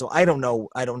 70s. So I don't know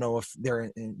if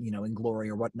they're in glory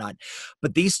or whatnot.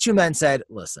 But these 2 men said,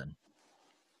 listen,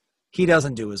 he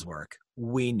doesn't do his work.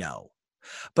 We know.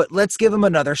 But let's give him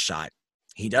another shot.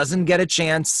 He doesn't get a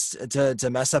chance to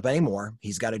mess up anymore.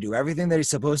 He's got to do everything that he's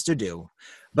supposed to do,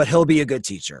 but he'll be a good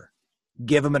teacher.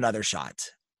 Give him another shot.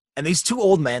 And these 2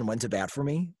 old men went to bat for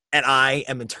me, and I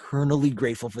am eternally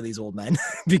grateful for these old men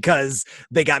because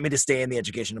they got me to stay in the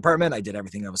education department. I did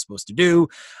everything I was supposed to do.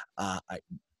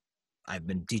 I've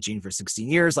been teaching for 16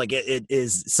 years. Like, it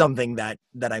is something that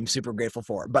I'm super grateful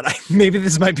for, but maybe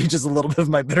this might be just a little bit of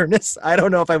my bitterness. I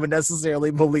don't know if I would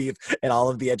necessarily believe in all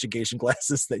of the education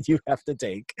classes that you have to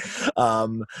take.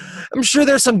 I'm sure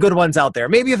there's some good ones out there.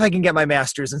 Maybe if I can get my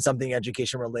master's in something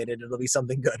education related, it'll be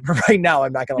something good. But right now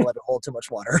I'm not going to let it hold too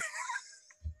much water.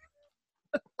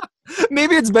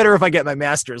 Maybe it's better if I get my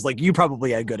master's. Like, you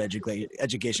probably had good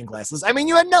education classes. I mean,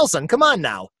 you had Nelson. Come on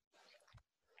now.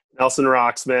 Nelson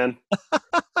rocks, man.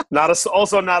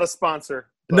 Also not a sponsor.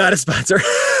 Not a sponsor.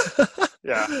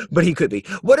 Yeah. But he could be.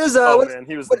 What is man,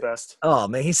 he was the best. Oh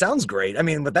man, he sounds great. I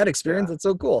mean, with that experience, That's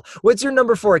so cool. What's your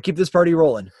number 4? Keep this party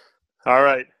rolling. All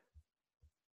right.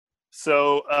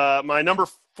 So my number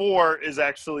 4 is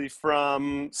actually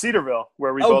from Cedarville,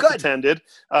 where we both attended.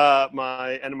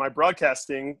 My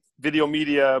broadcasting video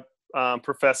media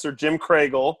professor, Jim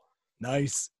Craigle,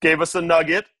 nice, gave us a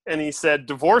nugget, and he said,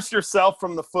 divorce yourself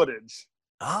from the footage.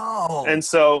 Oh. And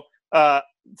so I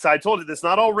told you, it's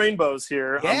not all rainbows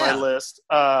here on my list.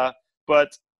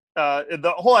 But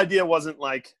the whole idea wasn't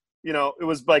like, it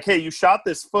was like, hey, you shot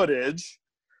this footage.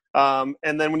 And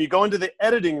then when you go into the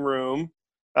editing room,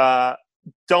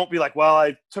 don't be like, well,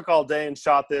 I took all day and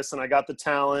shot this and I got the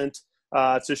talent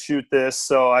to shoot this,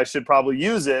 so I should probably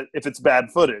use it if it's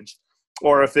bad footage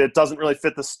or if it doesn't really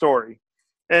fit the story.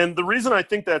 And the reason I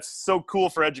think that's so cool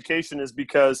for education is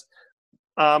because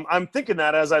I'm thinking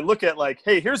that as I look at like,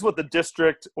 hey, here's what the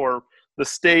district or the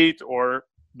state or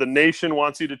the nation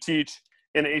wants you to teach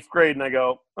in 8th grade. And I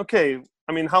go, okay,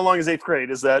 I mean, how long is 8th grade?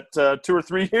 Is that 2 or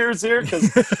 3 years here?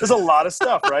 Because there's a lot of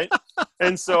stuff, right?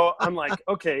 And so I'm like,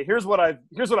 okay, here's what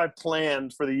I've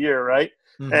planned for the year, right?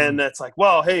 Mm-hmm. And it's like,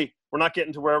 well, hey, we're not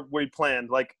getting to where we planned.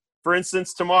 Like, for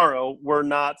instance, tomorrow we're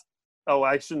not. Oh,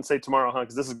 I shouldn't say tomorrow,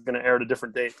 because this is going to air at a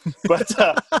different date. But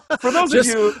for those of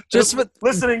you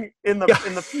listening in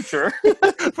the future,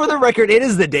 for the record, it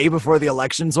is the day before the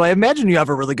election, so I imagine you have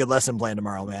a really good lesson plan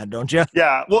tomorrow, man, don't you?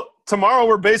 Yeah. Well, tomorrow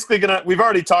we're basically we've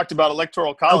already talked about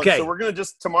electoral college, so we're going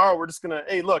to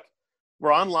hey, look,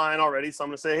 we're online already, so I'm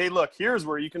going to say, hey, look, here's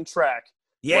where you can track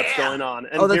what's going on,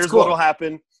 and here's what will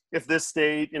happen if this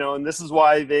state, and this is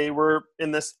why they were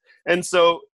in this, and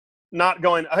so not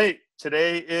going, hey,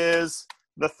 today is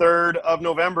the 3rd of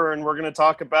November, and we're going to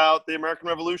talk about the American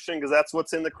Revolution because that's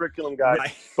what's in the curriculum guide.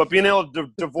 Right. But being able to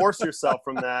divorce yourself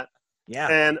from that,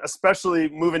 and especially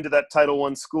move into that Title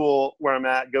I school where I'm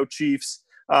at, go Chiefs,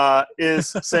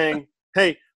 is saying,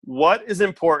 hey, what is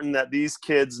important that these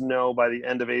kids know by the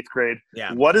end of 8th grade?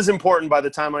 Yeah. What is important by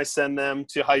the time I send them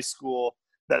to high school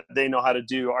that they know how to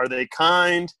do? Are they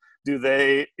kind? Do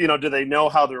they know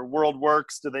how their world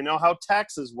works? Do they know how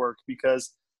taxes work?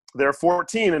 Because they're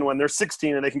 14 and when they're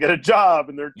 16 and they can get a job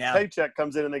and their paycheck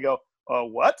comes in and they go,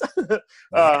 what?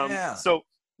 So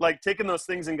like taking those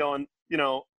things and going,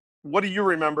 what do you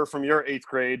remember from your 8th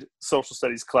grade social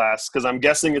studies class? Because I'm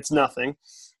guessing it's nothing.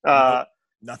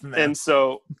 Nothing there. And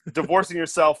so divorcing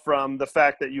yourself from the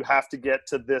fact that you have to get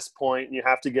to this point and you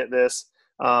have to get this.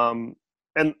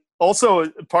 And also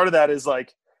part of that is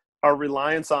like our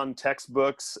reliance on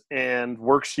textbooks and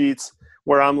worksheets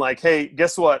where I'm like, hey,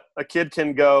 guess what? A kid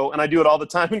can go, and I do it all the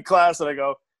time in class, and I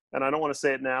go, and I don't want to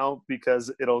say it now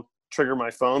because it'll trigger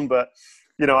my phone, but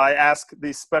I ask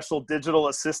the special digital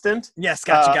assistant. Yes,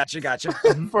 gotcha.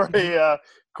 For a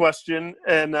question.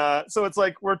 And so it's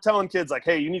like we're telling kids like,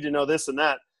 hey, you need to know this and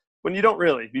that, when you don't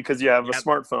really, because you have a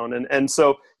smartphone. And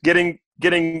so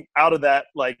getting out of that,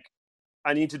 like,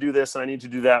 I need to do this and I need to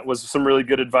do that, was some really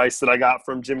good advice that I got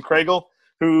from Jim Craigle,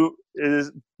 who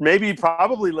is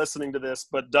probably listening to this,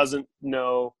 but doesn't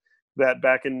know that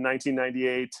back in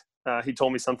 1998, he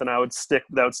told me something that would stick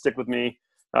with me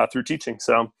through teaching.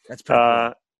 So that's pretty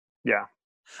cool. Yeah.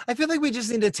 I feel like we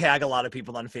just need to tag a lot of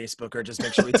people on Facebook, or just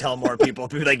make sure we tell more people.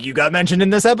 Be like, you got mentioned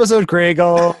in this episode,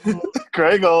 Craigle.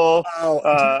 Craigle.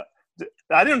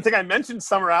 I didn't think I mentioned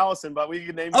Summer Allison, but we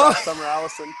can name Summer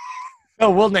Allison. Oh,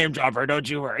 we'll name drop her. Don't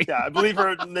you worry. Yeah, I believe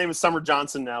her name is Summer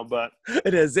Johnson now, but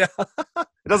it is. Yeah.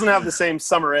 It doesn't have the same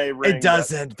Summer A ring. It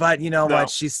doesn't, but you know what?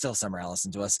 She's still Summer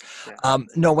Allison to us. Yeah.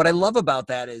 No, what I love about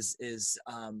that is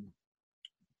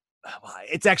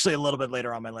it's actually a little bit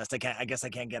later on my list. I guess I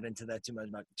can't get into that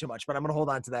too much, but I'm gonna hold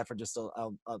on to that for just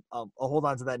I'll hold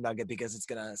on to that nugget because it's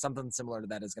something similar to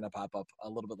that is gonna pop up a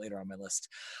little bit later on my list.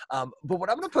 But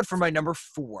what I'm gonna put for my number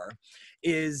 4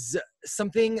 is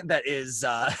something that is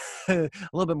a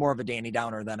little bit more of a Danny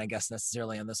Downer than I guess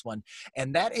necessarily on this one,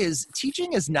 and that is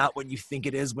teaching is not what you think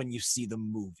it is when you see the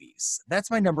movies.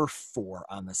 That's my number 4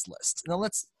 on this list. Now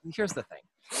here's the thing.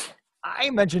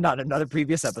 I mentioned on another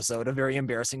previous episode a very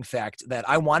embarrassing fact that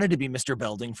I wanted to be Mr.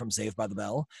 Belding from Saved by the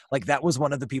Bell. Like, that was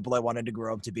one of the people I wanted to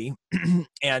grow up to be.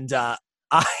 And I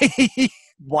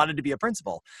wanted to be a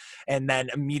principal. And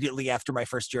then immediately after my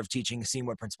first year of teaching, seeing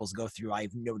what principals go through, I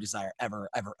have no desire ever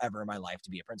in my life to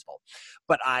be a principal.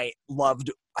 But I loved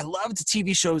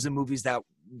TV shows and movies that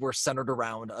were centered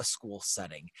around a school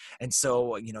setting. And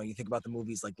so, you think about the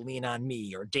movies like Lean on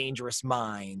Me or Dangerous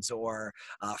Minds or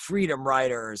Freedom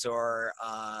Riders or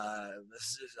I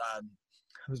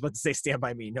was about to say Stand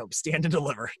By Me. Nope, Stand and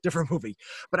Deliver. Different movie.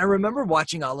 But I remember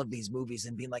watching all of these movies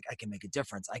and being like, I can make a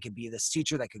difference. I could be this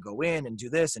teacher that could go in and do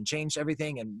this and change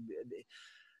everything. And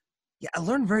yeah, I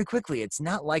learned very quickly. It's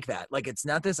not like that. Like, it's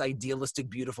not this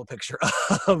idealistic, beautiful picture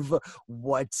of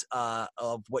what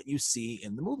you see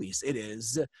in the movies. It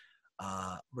is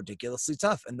ridiculously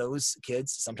tough. And those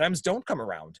kids sometimes don't come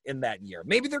around in that year.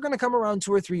 Maybe they're going to come around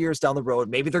 2 or 3 years down the road.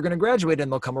 Maybe they're going to graduate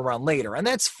and they'll come around later. And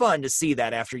that's fun to see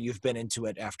that after you've been into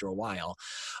it after a while.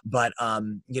 But,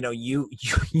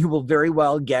 you will very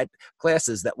well get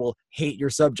classes that will hate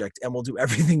your subject and will do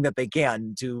everything that they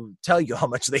can to tell you how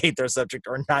much they hate their subject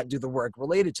or not do the work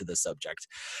related to the subject.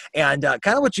 And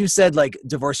kind of what you said, like,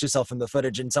 divorce yourself from the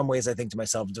footage. In some ways, I think to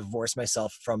myself, divorce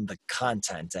myself from the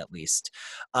content, at least.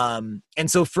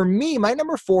 And so for me, my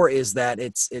number 4 is that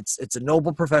it's a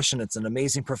noble profession. It's an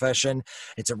amazing profession.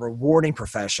 It's a rewarding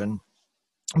profession,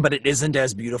 but it isn't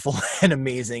as beautiful and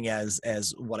amazing as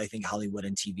what I think Hollywood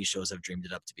and TV shows have dreamed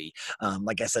it up to be.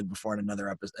 Like I said before in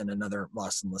another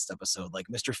Lost in List episode, like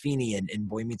Mr. Feeney in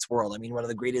Boy Meets World. I mean, one of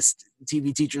the greatest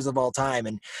TV teachers of all time,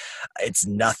 and it's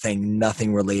nothing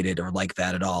related or like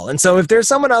that at all. And so if there's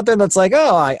someone out there that's like,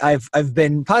 oh, I've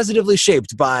been positively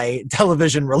shaped by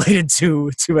television related to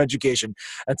education,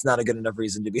 that's not a good enough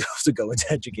reason to be able to go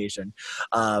into education.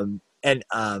 So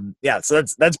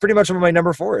that's pretty much what my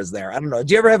number 4 is there. I don't know.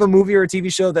 Do you ever have a movie or a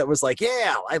TV show that was like,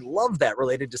 yeah, I love that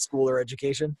related to school or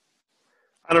education?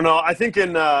 I don't know. I think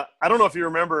I don't know if you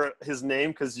remember his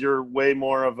name because you're way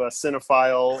more of a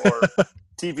cinephile or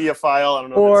TV-ophile. I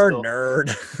don't know. Or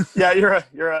nerd. Yeah, you're a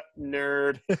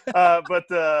nerd. But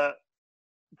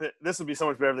this would be so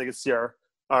much better if they could see our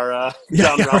John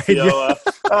Ralphio.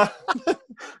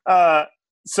 Right.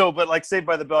 But like Saved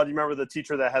by the Bell, do you remember the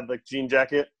teacher that had like jean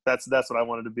jacket? That's what I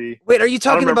wanted to be. Wait, are you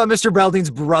talking about Mr.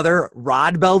 Belding's brother,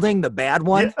 Rod Belding, the bad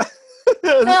one?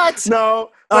 Yeah. What? No.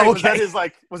 Oh, okay.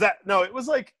 No, it was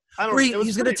like, I don't know.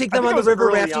 He's going to take them on the river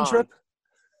rafting trip?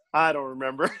 I don't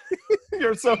remember.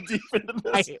 You're so deep into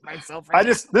this. I hate myself right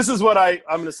now. This is what I'm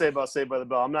going to say about Saved by the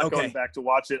Bell. I'm not going back to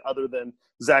watch it other than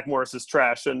Zach Morris's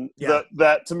trash. And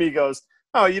that to me goes,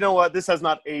 oh, you know what? This has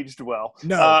not aged well.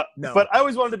 No. But I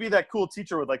always wanted to be that cool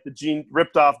teacher with like the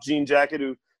ripped off jean jacket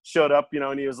who showed up,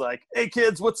 and he was like, "Hey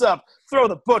kids, what's up? Throw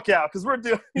the book out because we're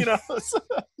doing,"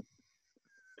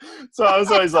 So I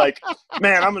was always like,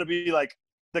 man, I'm going to be like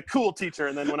the cool teacher.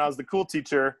 And then when I was the cool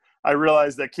teacher, I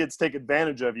realized that kids take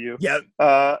advantage of you. Yep.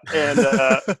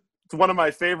 It's one of my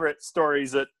favorite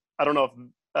stories that I don't know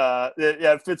if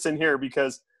it fits in here,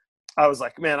 because I was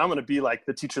like, man, I'm going to be like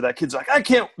the teacher that kids are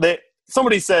like,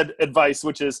 somebody said advice,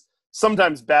 which is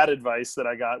sometimes bad advice that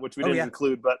I got, which we didn't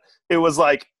include, but it was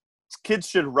like, kids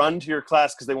should run to your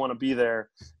class because they want to be there.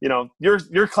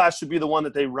 Your class should be the one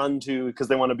that they run to because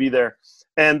they want to be there.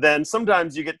 And then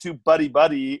sometimes you get too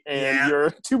buddy and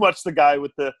you're too much the guy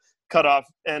with the cutoff.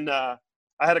 And I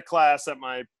had a class at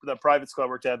the private school I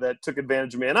worked at that took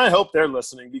advantage of me, and I hope they're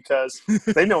listening because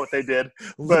they know what they did.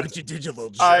 Look what you did, you little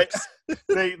jerks.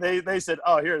 They said,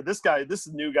 "Oh, here, this is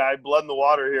a new guy, blood in the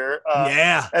water here."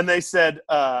 And they said,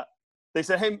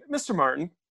 "Hey, Mr. Martin."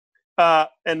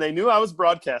 And they knew I was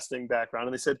broadcasting background,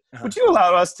 and they said, "Would you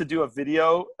allow us to do a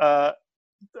video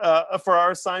for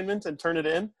our assignment and turn it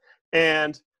in?"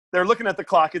 And they're looking at the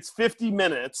clock. It's 50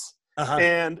 minutes.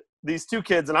 And these two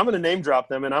kids, and I'm going to name drop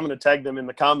them, and I'm going to tag them in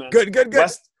the comments. Good.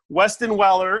 Weston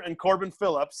Weller and Corbin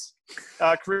Phillips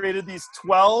created these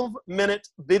 12-minute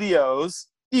videos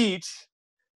each.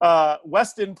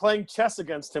 Weston playing chess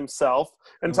against himself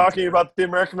and talking about the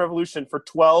American Revolution for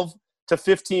 12 to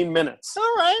 15 minutes.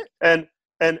 All right.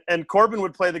 And Corbin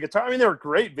would play the guitar. I mean, they were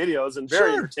great videos and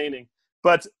very entertaining.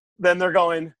 But then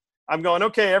I'm going,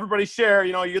 okay, everybody share.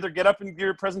 You either get up and do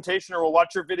your presentation or we'll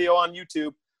watch your video on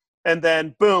YouTube. And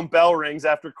then, boom, bell rings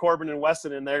after Corbin and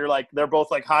Weston, and they're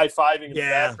both like high-fiving in the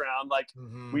background. Like,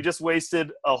 we just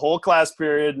wasted a whole class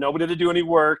period. Nobody had to do any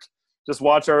work. Just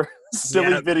watch our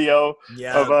silly video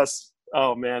of us.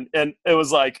 Oh, man. And it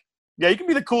was like, you can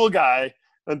be the cool guy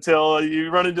until you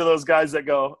run into those guys that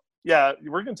go, yeah,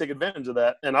 we're going to take advantage of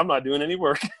that, and I'm not doing any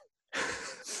work.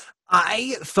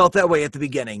 I felt that way at the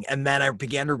beginning, and then I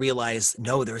began to realize,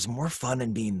 no, there's more fun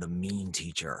in being the mean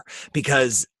teacher,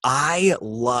 because I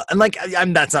love,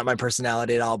 and that's not my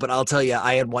personality at all, but I'll tell you,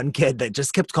 I had one kid that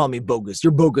just kept calling me bogus.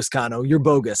 You're bogus, Kano. You're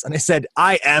bogus. And I said,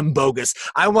 I am bogus.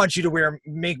 I want you to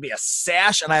make me a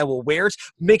sash and I will wear it.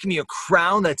 Make me a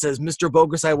crown that says Mr.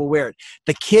 Bogus, I will wear it.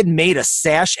 The kid made a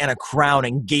sash and a crown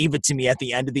and gave it to me at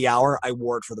the end of the hour. I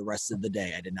wore it for the rest of the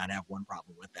day. I did not have one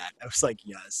problem with that. I was like,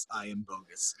 yes, I am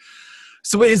bogus.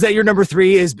 So wait, is that your number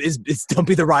 3? Is don't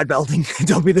be the rod belting?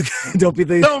 don't be the.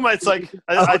 No, it's like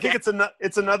I think it's another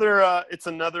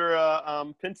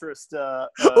Pinterest.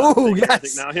 Oh yes. I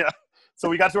think now, yeah. So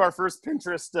we got to our first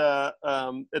Pinterest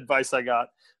advice I got,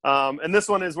 and this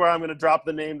one is where I'm going to drop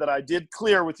the name that I did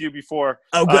clear with you before.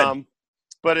 Oh, good.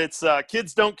 But it's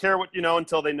kids don't care what you know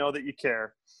until they know that you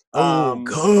care.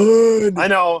 Good. I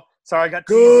know. Sorry, I got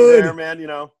cheesy there, man.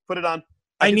 Put it on.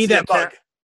 I need that bug.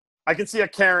 I can see a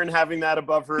Karen having that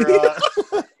above her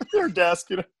her desk.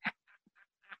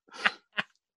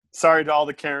 Sorry to all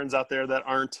the Karens out there that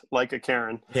aren't like a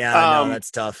Karen. Yeah, I know,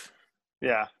 that's tough.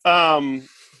 Yeah.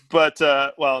 But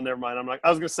well, never mind. I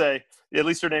was gonna say at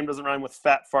least her name doesn't rhyme with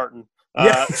fat farting.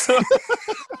 So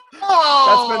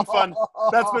that's been fun.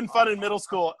 That's been fun in middle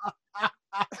school.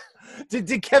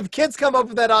 Did kids come up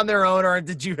with that on their own, or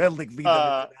did you lead them with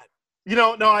that?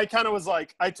 No, I kind of was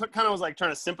like,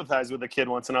 trying to sympathize with the kid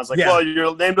once, and I was like, well,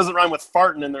 your name doesn't rhyme with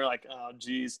farting, and they're like, oh,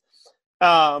 geez.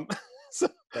 So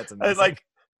that's amazing.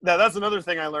 That's another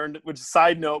thing I learned, which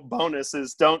side note bonus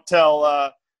is don't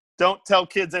tell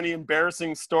kids any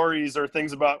embarrassing stories or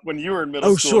things about when you were in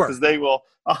middle school, because they will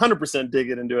 100% dig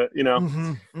it into it,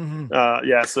 Mm-hmm,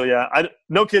 mm-hmm. So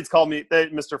no kids call me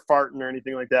Mr. Fartin or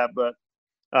anything like that, but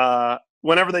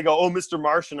whenever they go, oh, Mr.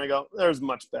 Martian, I go, there's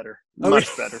much better.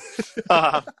 Better.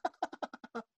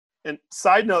 And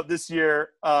side note, this year,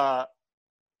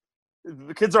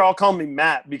 the kids are all calling me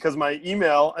Matt because my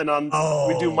email and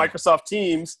we do Microsoft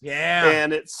Teams. Yeah.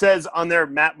 And it says on there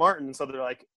Matt Martin. So they're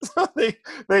like,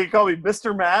 they call me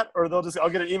Mr. Matt, or I'll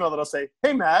get an email that'll say,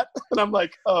 hey, Matt. And I'm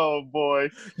like, oh boy.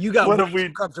 You got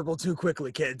too comfortable too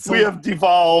quickly, kids. We have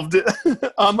devolved.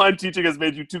 Online teaching has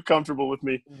made you too comfortable with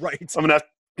me. Right. I'm gonna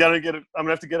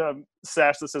have to get a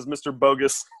sash that says Mr.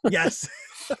 Bogus. Yes.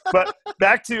 But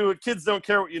back to kids don't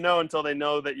care what you know until they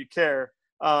know that you care.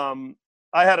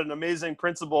 I had an amazing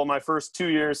principal my first 2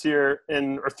 years here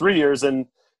or 3 years in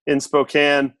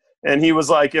Spokane. And he was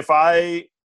like, he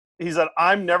said,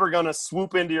 I'm never going to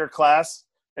swoop into your class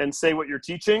and say what you're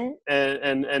teaching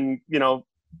and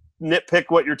nitpick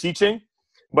what you're teaching.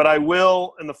 But I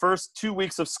will, in the first 2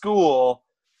 weeks of school,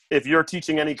 if you're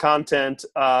teaching any content,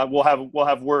 we'll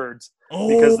have words,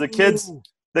 because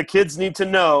the kids need to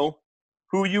know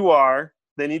who you are.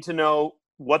 They need to know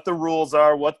what the rules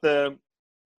are,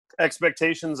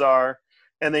 expectations are,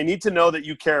 and they need to know that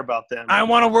you care about them. I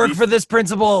want to work for this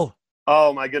principal.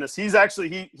 Oh my goodness, he's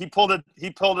actually he pulled a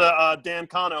Dan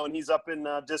Cano, and he's up in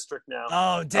district now.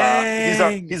 Oh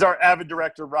dang! He's our avid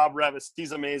director, Rob Revis.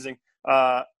 He's amazing.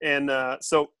 So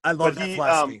I love that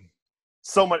philosophy.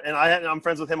 So much, and I'm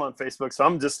friends with him on Facebook, so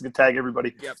I'm just gonna tag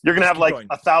everybody. Yep. You're gonna have like going.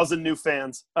 1,000 new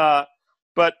fans.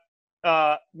 But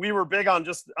we were big on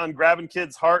grabbing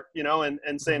kids' heart,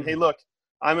 and saying, hey, look,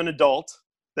 I'm an adult.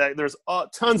 That there's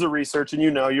tons of research, and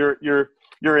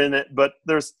you're in it, but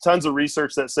there's tons of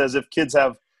research that says if kids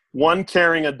have one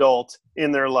caring adult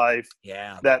in their life,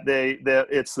 that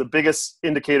it's the biggest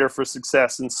indicator for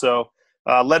success. And so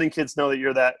letting kids know that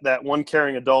you're that one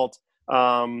caring adult.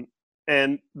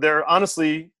 And they're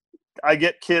honestly, I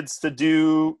get kids to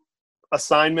do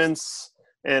assignments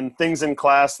and things in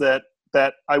class that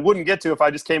I wouldn't get to if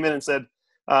I just came in and said,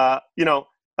 I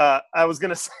was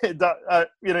going to say,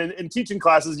 in teaching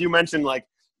classes, you mentioned like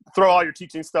throw all your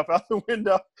teaching stuff out the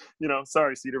window.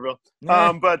 Sorry, Cedarville.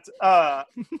 Yeah. But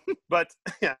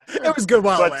yeah, it was good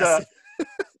while it lasted.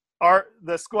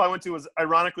 The school I went to was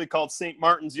ironically called St.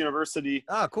 Martin's University.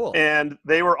 Oh, cool. And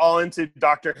they were all into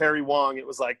Dr. Harry Wong. It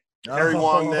was like Harry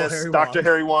Wong this, Dr.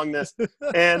 Harry Wong this,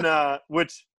 and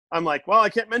which I'm like, well, I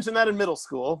can't mention that in middle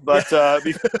school, but I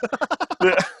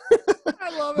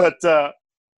love it. But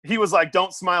he was like,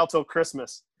 don't smile till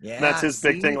Christmas. Yeah, and that's his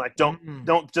big thing. Like,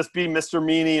 don't just be Mr.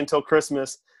 Meanie until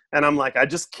Christmas. And I'm like, I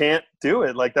just can't do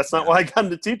it. Like, that's not why I got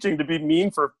into teaching, to be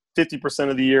mean for 50%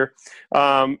 of the year.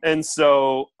 And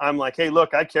so I'm like, hey,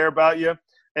 look, I care about you.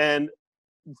 And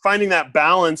finding that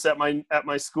balance at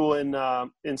my school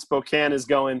in Spokane is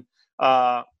going,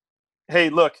 hey,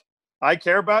 look, I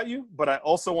care about you, but I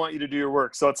also want you to do your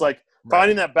work. So it's like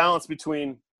finding that balance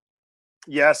between,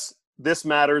 yes, this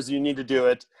matters, you need to do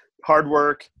it, hard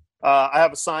work. I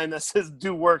have a sign that says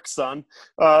 "Do work, son,"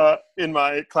 in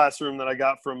my classroom that I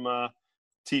got from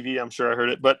TV. I'm sure I heard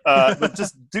it, but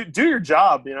just do your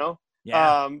job,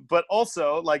 Yeah. But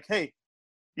also, like, hey,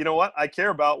 you know what? I care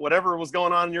about whatever was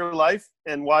going on in your life,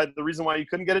 and the reason why you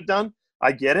couldn't get it done.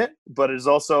 I get it, but it is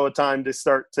also a time to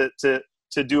start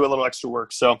to do a little extra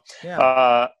work. So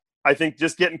I think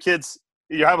just getting kids,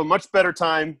 you have a much better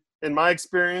time, in my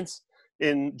experience,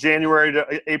 in January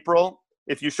to April,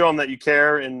 if you show them that you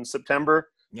care in September,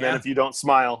 than if you don't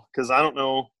smile. Because I don't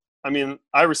know. I mean,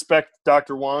 I respect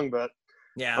Dr. Wong, but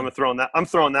I'm throwing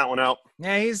that one out.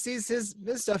 Yeah, his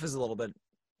stuff is a little bit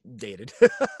dated,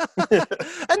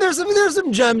 and there's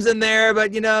some gems in there,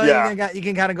 but you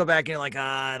can kind of go back and you're like,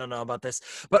 I don't know about this.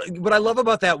 But what I love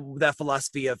about that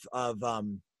philosophy of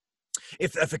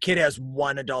if a kid has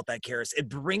one adult that cares, it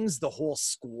brings the whole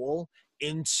school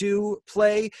into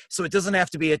play. So it doesn't have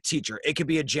to be a teacher. It could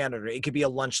be a janitor. It could be a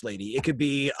lunch lady. It could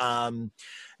be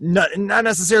not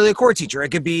necessarily a core teacher. It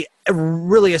could be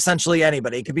really essentially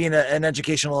anybody. It could be an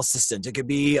educational assistant. It could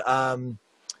be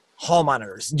hall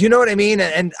monitors. Do you know what I mean?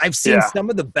 And I've seen some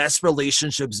of the best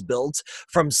relationships built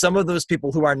from some of those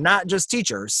people who are not just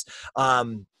teachers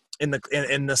in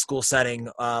the school setting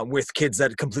with kids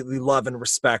that completely love and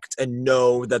respect and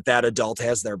know that adult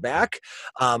has their back.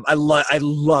 I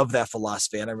love that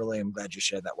philosophy, and I really am glad you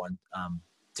shared that one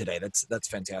today. That's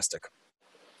fantastic.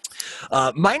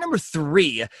 My number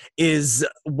 3 is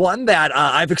one that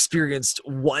I've experienced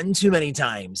one too many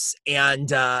times,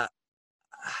 and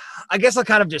I guess I'll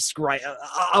kind of describe.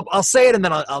 I'll say it, and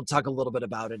then I'll talk a little bit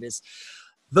about it. Is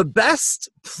the best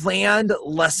planned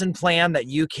lesson plan that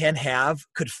you can have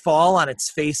could fall on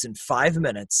its face in 5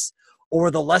 minutes,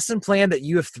 or the lesson plan that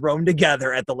you have thrown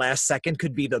together at the last second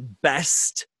could be the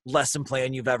best lesson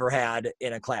plan you've ever had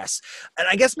in a class. And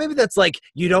I guess maybe that's like,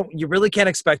 you really can't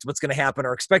expect what's going to happen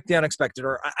or expect the unexpected,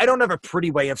 or I don't have a pretty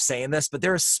way of saying this, but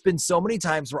there's been so many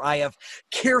times where I have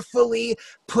carefully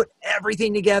put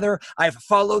everything together. I've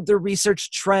followed the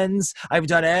research trends. I've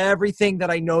done everything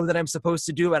that I know that I'm supposed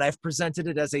to do. And I've presented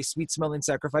it as a sweet smelling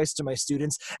sacrifice to my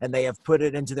students, and they have put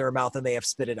it into their mouth and they have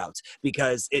spit it out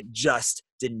because it just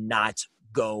did not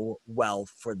go well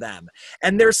for them.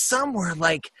 And there's somewhere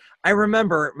like, I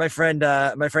remember my friend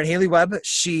Haley Webb.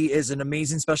 She is an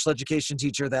amazing special education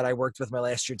teacher that I worked with my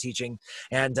last year teaching.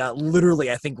 And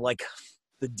literally, I think like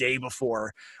the day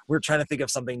before, we were trying to think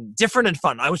of something different and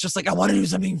fun. I was just like, I want to do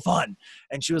something fun.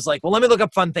 And she was like, well, let me look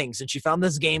up fun things. And she found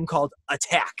this game called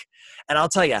Attack. And I'll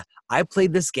tell you, I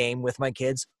played this game with my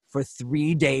kids for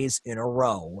 3 days in a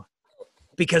row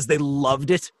because they loved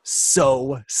it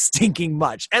so stinking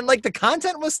much. And like the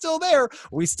content was still there.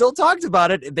 We still talked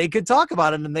about it. They could talk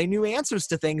about it and they knew answers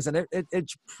to things, and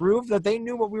it proved that they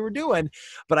knew what we were doing.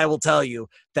 But I will tell you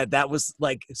that was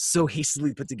like so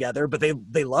hastily put together, but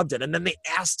they loved it. And then they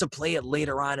asked to play it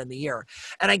later on in the year.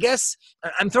 And I guess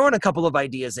I'm throwing a couple of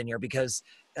ideas in here because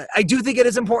I do think it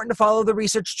is important to follow the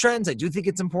research trends. I do think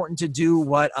it's important to do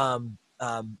what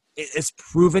is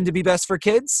proven to be best for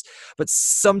kids, but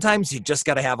sometimes you just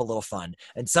got to have a little fun.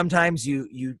 And sometimes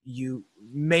you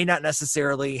may not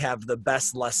necessarily have the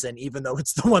best lesson, even though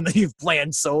it's the one that you've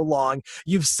planned so long.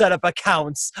 You've set up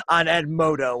accounts on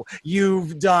Edmodo.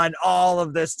 You've done all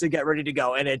of this to get ready to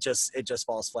go, and it just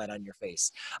falls flat on your face.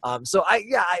 So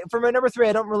for my number 3,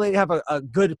 I don't really have a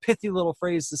good pithy little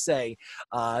phrase to say,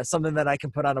 something that I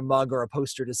can put on a mug or a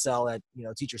poster to sell at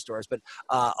teacher stores. But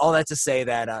all that to say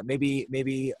that maybe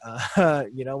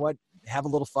you know what, have a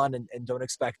little fun and don't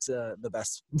expect the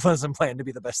best lesson plan to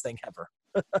be the best thing ever.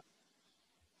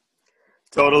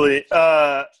 Totally.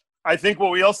 I think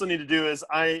what we also need to do is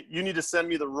you need to send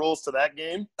me the rules to that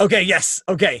game. Okay. Yes.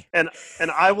 Okay. And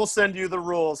I will send you the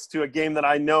rules to a game that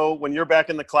I know when you're back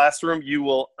in the classroom you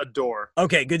will adore.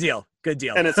 Okay. Good deal. Good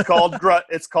deal. And it's called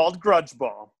Grudge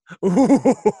Ball.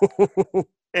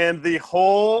 And the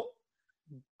whole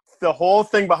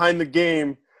thing behind the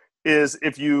game is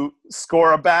if you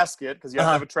score a basket, because you have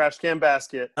to have a trash can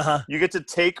basket, you get to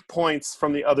take points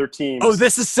from the other team. Oh,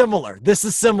 this is similar. This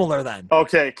is similar then.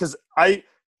 Okay, because I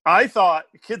thought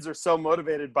kids are so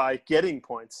motivated by getting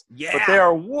points. Yeah. But they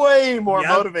are way more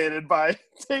motivated by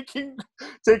taking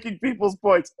people's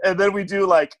points. And then we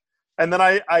do and then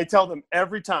I tell them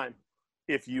every time,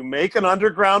 if you make an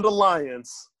underground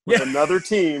alliance with another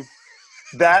team,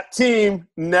 that team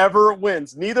never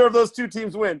wins. Neither of those two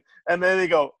teams win. And then they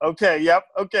go, okay, yep,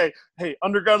 okay. Hey,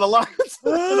 underground alliance.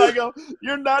 And I go,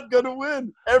 you're not going to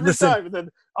win every time. And then,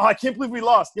 I can't believe we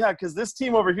lost. Yeah, because this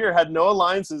team over here had no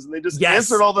alliances, and they just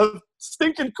answered all the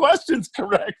stinking questions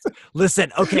correct.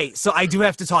 Listen, okay, so I do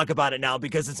have to talk about it now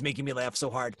because it's making me laugh so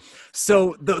hard.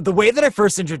 So the way that I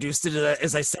first introduced it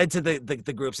is I said to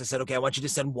the groups, I said, okay, I want you to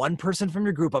send one person from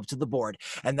your group up to the board,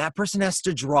 and that person has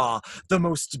to draw the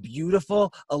most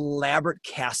beautiful, elaborate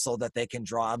castle that they can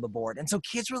draw on the board. And so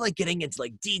kids were like getting into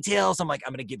like details. I'm like,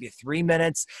 I'm going to give you 3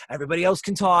 minutes. Everybody else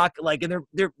can talk. And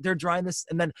they're drawing this,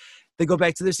 and then they go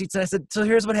back to their seats, and I said, so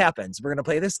here's what happens. We're going to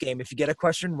play this game. If you get a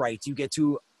question right, you get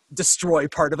to destroy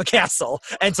part of a castle.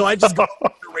 And so I just go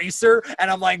eraser,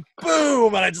 and I'm like,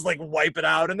 boom, and I just like wipe it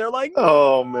out, and they're like,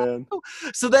 oh man.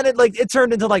 So then it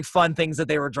turned into like fun things that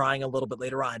they were drawing a little bit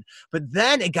later on. But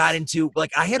then it got into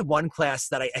I had one class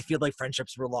that I feel like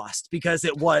friendships were lost because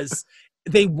it was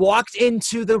they walked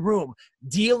into the room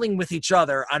dealing with each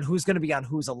other on who's going to be on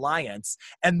whose alliance,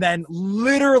 and then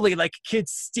literally like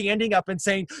kids standing up and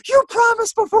saying, you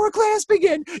promised before class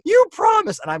began, you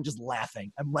promised. And I'm just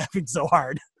laughing. I'm laughing so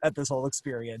hard at this whole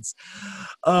experience.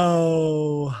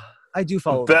 Oh, I do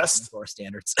follow best floor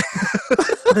standards.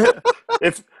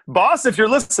 If you're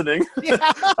listening,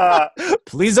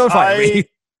 please don't fire me.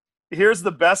 Here's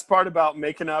the best part about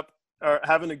making up or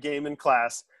having a game in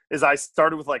class is I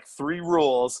started with 3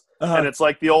 rules, and it's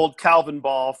like the old Calvin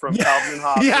ball from Calvin and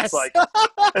Hobbes. Yes. It's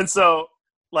and so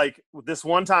this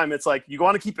one time it's you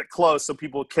want to keep it close so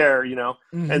people care,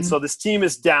 Mm-hmm. And so this team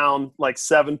is down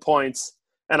 7 points,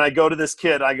 and I go to this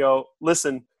kid, I go,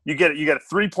 listen, you get a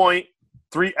 3-point,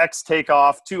 3x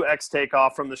takeoff, 2x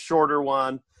takeoff from the shorter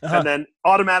one. And then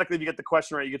automatically if you get the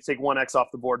question right, you get to take 1x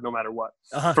off the board no matter what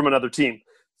from another team.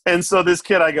 And so this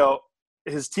kid, I go,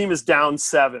 his team is down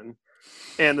 7.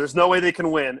 And there's no way they can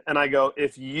win. And I go,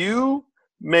 if you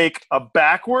make a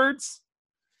backwards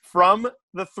from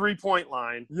the 3-point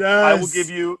line, I will give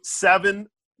you 7.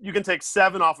 You can take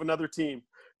 7 off another team.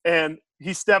 And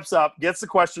he steps up, gets the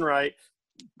question right,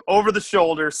 over the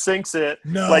shoulder, sinks it.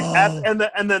 No.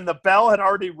 And then the bell had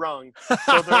already rung.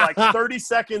 So they're 30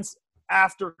 seconds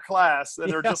after class,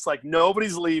 and they're just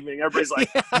nobody's leaving. Everybody's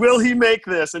will he make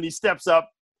this? And he steps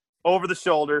up over the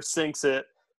shoulder, sinks it.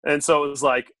 And so it was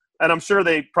and I'm sure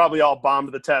they probably all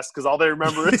bombed the test because all they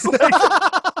remember is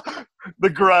the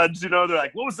grudge. They're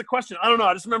like, what was the question? I don't know.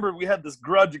 I just remember we had this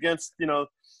grudge against, the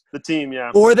team.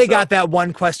 Yeah. Or they got that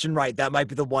one question right. That might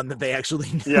be the one that they actually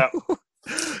knew. Yeah.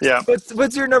 Yeah.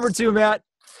 What's your number 2, Matt?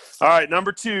 All right.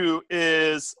 Number 2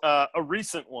 is a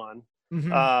recent one.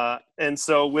 Mm-hmm. And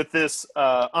so with this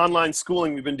online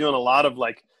schooling, we've been doing a lot of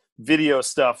video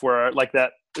stuff where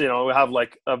that, we have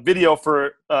a video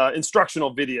for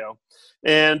instructional video.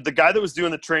 And the guy that was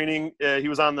doing the training, he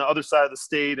was on the other side of the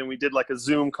state, and we did a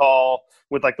Zoom call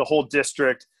with the whole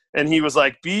district. And he was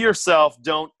like, be yourself,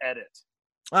 don't edit.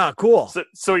 Ah, cool.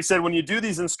 So he said, when you do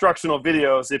these instructional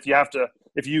videos,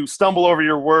 if you stumble over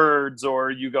your words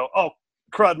or you go, oh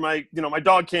crud, my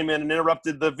dog came in and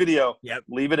interrupted the video,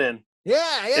 leave it in.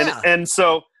 Yeah. And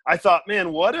so I thought,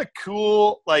 man, what a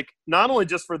cool, like, not only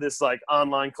just for this like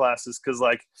online classes, because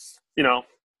like,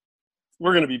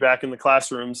 we're going to be back in the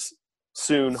classrooms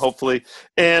soon, hopefully,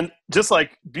 and just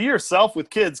like be yourself with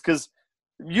kids, because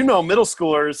middle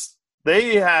schoolers,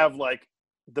 they have like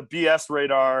the BS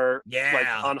radar like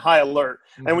on high alert.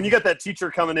 Mm-hmm. And when you get that teacher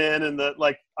coming in and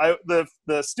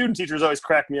the student teachers always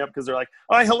crack me up because they're like,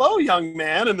 oh, hello, young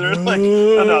man. And they're like,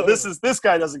 oh, no, this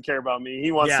guy doesn't care about me.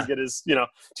 He wants to get his,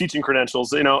 teaching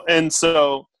credentials, and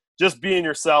so just being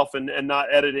yourself and not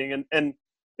editing and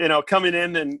coming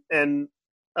in and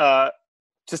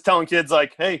just telling kids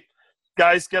like, hey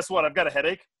guys, guess what? I've got a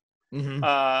headache. Mm-hmm.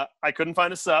 I couldn't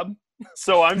find a sub.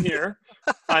 So I'm here.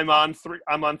 I'm on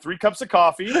 3 cups of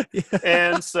coffee. Yeah.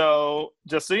 And so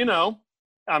just so you know,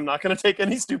 I'm not going to take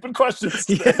any stupid questions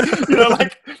today.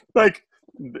 like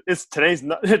it's today's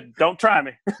not, don't try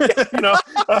me.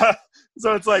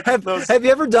 So it's like have you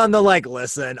ever done the like,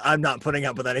 listen, I'm not putting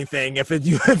up with anything.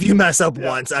 If you mess up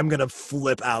once, I'm going to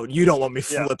flip out. You don't want me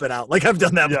flipping out. Like I've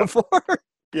done that before.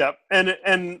 Yeah. And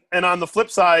on the flip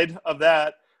side of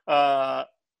that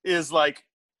is like,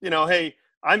 hey,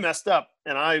 I messed up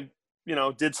and I,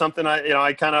 did something.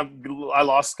 I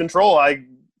lost control. I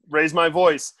raised my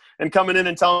voice and coming in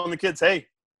and telling the kids, hey,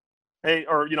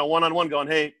 or, one-on-one going,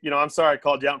 hey, I'm sorry I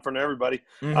called you out in front of everybody.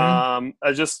 Mm-hmm.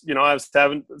 I just, I was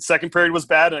having, second period was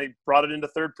bad and I brought it into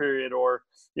third period, or,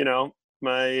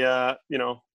 my,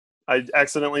 I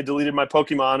accidentally deleted my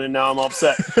Pokemon and now I'm all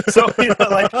upset. So,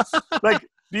 like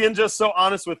being just so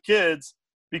honest with kids,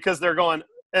 because they're going,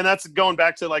 and that's going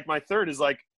back to like my third is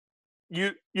like,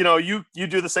 you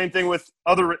do the same thing with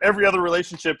every other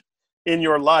relationship in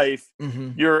your life.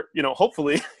 Mm-hmm. You're,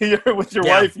 hopefully you're with your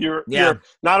wife, you're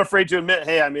not afraid to admit,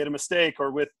 hey, I made a mistake,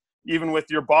 or even with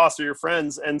your boss or your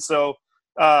friends. And so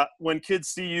when kids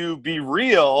see you be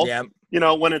real,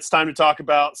 when it's time to talk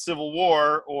about Civil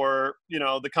War or,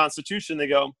 the Constitution, they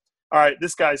go, all right,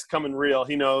 this guy's coming real.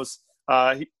 He knows,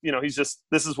 he's just,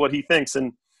 this is what he thinks.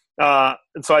 And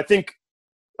so I think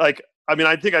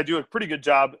I think I do a pretty good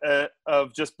job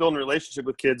of just building a relationship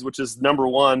with kids, which is number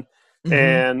one. Mm-hmm.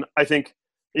 And I think,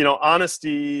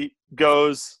 honesty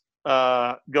goes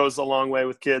a long way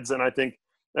with kids. And I think,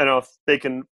 if they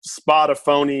can spot a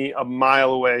phony a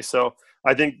mile away. So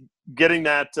I think getting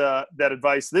that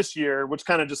advice this year, which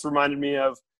kind of just reminded me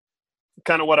of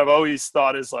kind of what I've always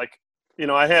thought is like,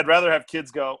 I had rather have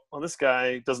kids go, well, this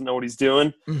guy doesn't know what he's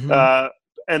doing. Mm-hmm.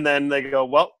 And then they go,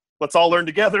 well, let's all learn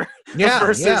together.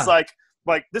 Versus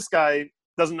like this guy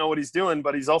doesn't know what he's doing,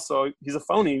 but he's a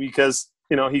phony because,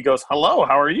 he goes, hello,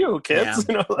 how are you, kids?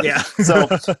 So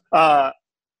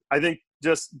I think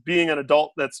just being an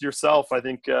adult that's yourself, I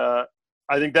think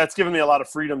that's given me a lot of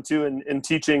freedom too in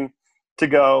teaching to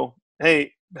go,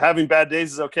 hey, having bad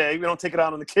days is okay. We don't take it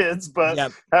out on the kids,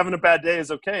 but having a bad day is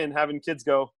okay. And having kids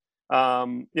go,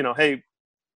 hey,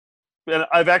 and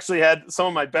I've actually had some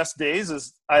of my best days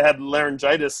is I had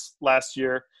laryngitis last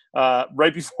year,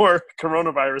 right before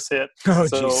coronavirus hit. Oh,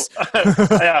 so,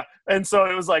 and so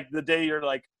it was like the day you're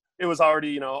like, it was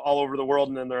already, all over the world.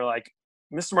 And then they're like,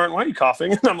 Mr. Martin, why are you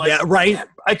coughing? And I'm like,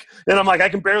 and I'm like, I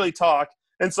can barely talk.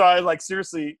 And so I like,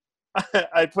 seriously,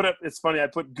 I put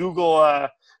Google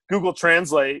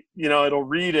Translate, it'll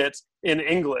read it in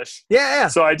English. Yeah.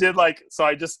 So I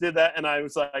just did that. And I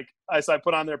was like, I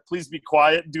put on there, please be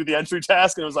quiet, do the entry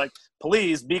task. And it was like,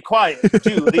 please be quiet,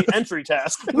 do the entry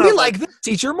task. We like the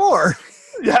teacher more.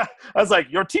 Yeah. I was like,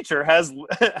 your teacher has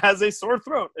a sore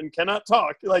throat and cannot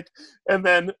talk. And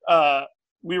then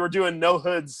we were doing no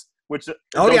hoods, which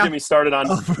don't get me started on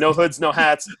no hoods, no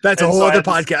hats. That's a whole other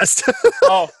podcast.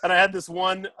 And I had this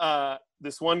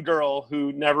one girl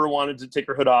who never wanted to take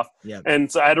her hood off. Yeah.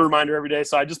 And so I had to remind her every day.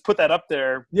 So I just put that up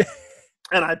there. Yeah.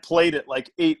 And I played it like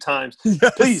 8 times.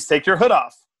 Yes. Please take your hood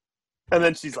off. And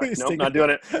then she's like, nope, not doing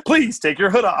it. Please take your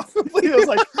hood off.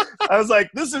 I was like,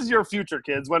 this is your future,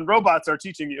 kids, when robots are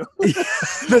teaching you.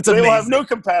 That's they amazing. will have no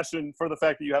compassion for the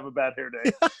fact that you have a bad hair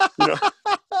day.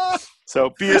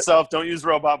 So be yourself. Don't use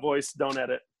robot voice. Don't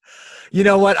edit. You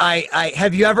know what? I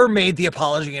have you ever made the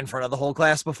apology in front of the whole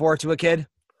class before to a kid?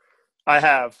 I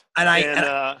have.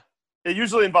 And it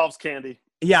usually involves candy.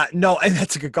 Yeah, no, and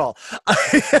that's a good call.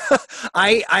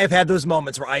 I've had those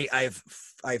moments where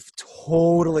I've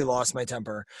totally lost my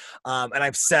temper, and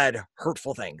I've said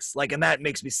hurtful things. And that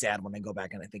makes me sad when I go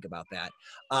back and I think about that.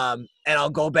 And I'll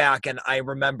go back and I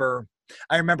remember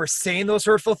saying those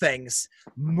hurtful things,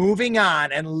 moving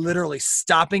on, and literally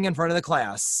stopping in front of the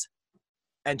class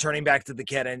and turning back to the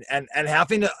kid and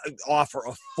having to offer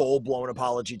a full-blown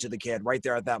apology to the kid right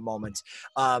there at that moment.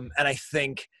 And I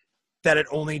think that it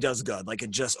only does good. Like, it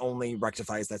just only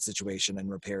rectifies that situation and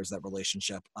repairs that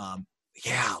relationship.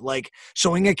 Yeah, like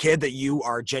showing a kid that you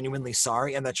are genuinely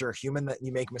sorry and that you're a human, that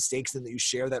you make mistakes and that you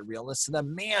share that realness to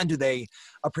them. Man, do they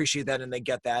appreciate that and they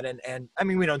get that. And I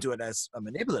mean, we don't do it as a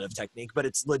manipulative technique, but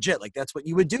it's legit. Like, that's what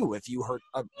you would do if you hurt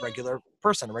a regular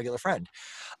person, a regular friend.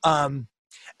 And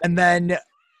then,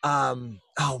 I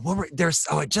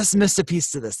just missed a piece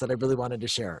to this that I really wanted to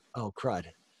share. Oh, crud.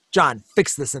 John,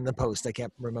 fix this in the post. I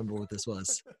can't remember what this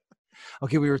was.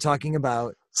 Okay, we were talking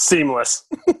about seamless.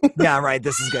 Yeah, right.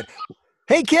 This is good.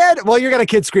 Hey, kid. Well, you're got a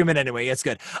kid screaming anyway. It's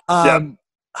good. Oh,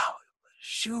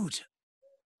 shoot.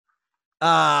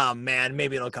 Oh, man.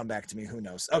 Maybe it'll come back to me. Who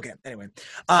knows? Okay. Anyway.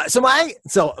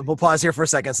 So we'll pause here for a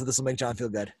second. So this will make John feel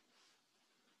good.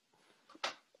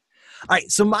 All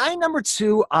right, so my number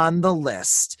 2 on the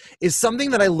list is something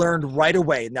that I learned right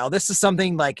away. Now, this is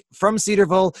something like from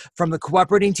Cedarville, from the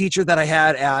cooperating teacher that I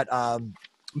had at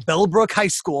Bellbrook High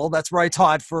School. That's where I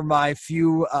taught for my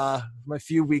few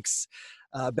weeks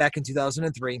back in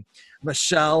 2003.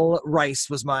 Michelle Rice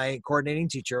was my coordinating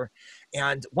teacher.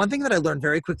 And one thing that I learned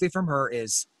very quickly from her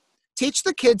is teach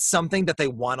the kids something that they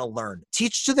want to learn.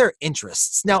 Teach to their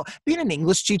interests. Now, being an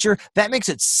English teacher, that makes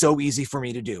it so easy for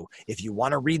me to do. If you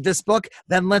want to read this book,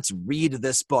 then let's read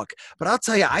this book. But I'll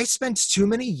tell you, I spent too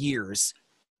many years,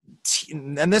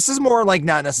 and this is more like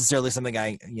not necessarily something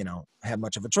I, had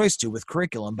much of a choice to with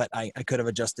curriculum, but I could have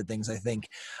adjusted things, I think.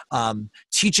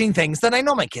 Teaching things that I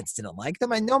know my kids didn't like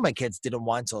them. I know my kids didn't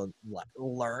want to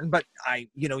learn, but I,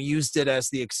 used it as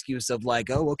the excuse of like,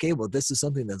 oh, okay, well, this is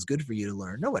something that's good for you to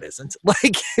learn. No, it isn't.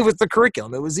 Like, it was the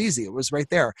curriculum. It was easy. It was right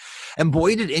there. And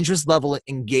boy, did interest level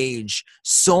engage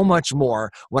so much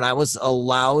more when I was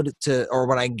allowed to, or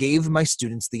when I gave my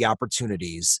students the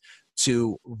opportunities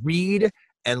to read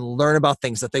and learn about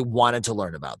things that they wanted to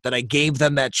learn about, that I gave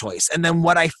them that choice. And then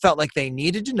what I felt like they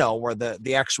needed to know, where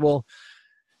the actual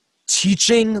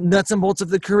teaching nuts and bolts of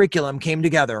the curriculum came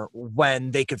together when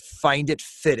they could find it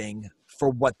fitting for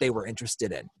what they were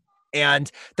interested in. And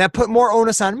that put more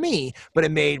onus on me, but it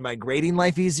made my grading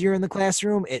life easier in the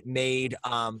classroom. It made,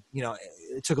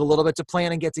 it took a little bit to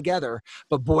plan and get together,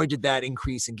 but boy, did that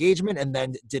increase engagement. And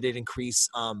then did it increase,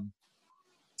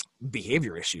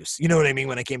 behavior issues, you know what I mean,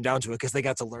 when it came down to it, because they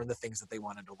got to learn the things that they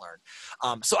wanted to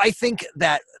learn. So I think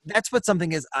that's what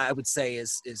something is, I would say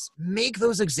is make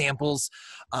those examples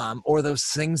or those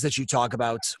things that you talk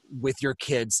about with your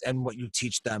kids and what you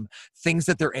teach them, things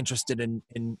that they're interested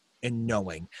in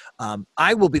knowing.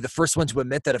 I will be the first one to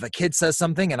admit that if a kid says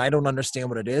something and I don't understand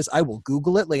what it is, I will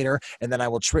Google it later and then I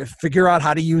will figure out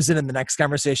how to use it in the next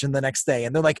conversation the next day.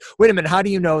 And they're like, wait a minute, how do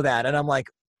you know that? And I'm like,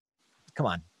 come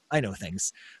on. I know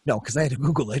things. No, because I had to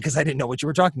Google it because I didn't know what you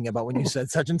were talking about when you said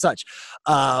such and such.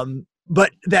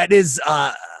 But that is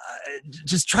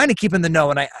just trying to keep in the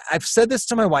know. And I've said this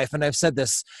to my wife, and I've said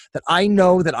this, that I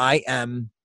know that I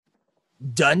am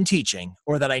done teaching,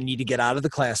 or that I need to get out of the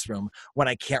classroom when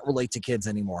I can't relate to kids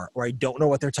anymore, or I don't know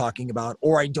what they're talking about,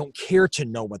 or I don't care to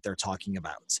know what they're talking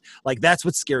about. Like, that's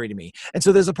what's scary to me. And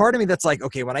so there's a part of me that's like,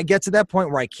 okay, when I get to that point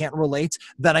where I can't relate,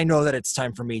 then I know that it's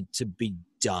time for me to be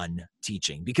done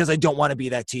teaching, because I don't want to be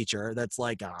that teacher that's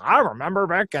like, I remember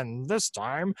back in this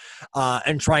time,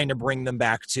 and trying to bring them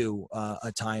back to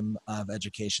a time of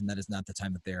education that is not the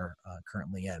time that they're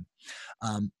currently in.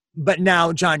 But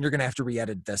now, John, you're going to have to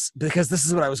re-edit this, because this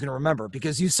is what I was going to remember,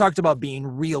 because you talked about being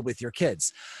real with your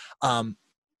kids.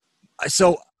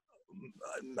 So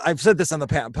I've said this on the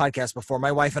podcast before.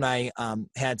 My wife and I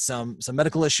had some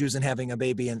medical issues in having a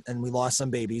baby, and we lost some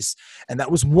babies. And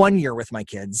that was 1 year with my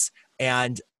kids.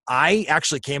 And I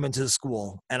actually came into the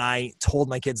school and I told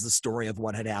my kids the story of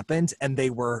what had happened, and they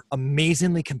were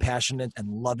amazingly compassionate and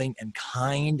loving and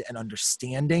kind and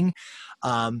understanding.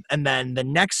 And then the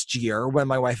next year, when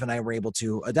my wife and I were able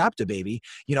to adopt a baby,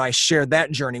 I shared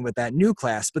that journey with that new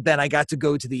class, but then I got to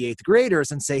go to the 8th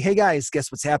graders and say, hey guys,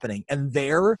 guess what's happening? And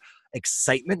their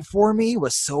excitement for me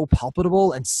was so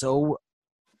palpable and so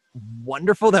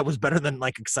wonderful. That was better than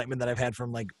like excitement that I've had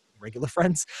from like regular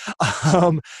friends.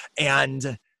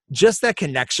 And just that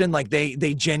connection, like they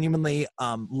genuinely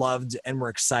loved and were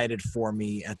excited for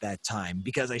me at that time,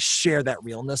 because I share that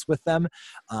realness with them.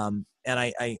 And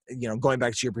I going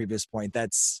back to your previous point,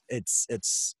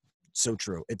 it's so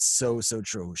true. It's so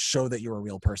true. Show that you're a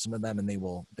real person to them, and they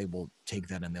will take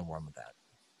that and they'll run with that.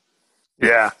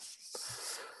 Yeah.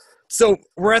 So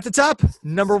we're at the top.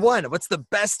 Number 1, what's the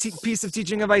best piece of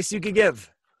teaching advice you could give?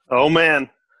 Oh man.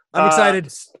 I'm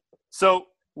excited. So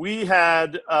we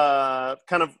had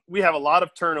we have a lot of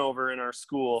turnover in our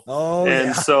school. Oh, and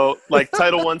yeah. so like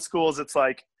Title I schools, it's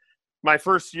like my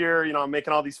first year, you know, I'm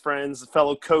making all these friends,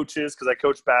 fellow coaches, because I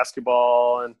coached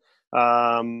basketball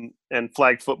and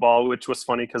flag football, which was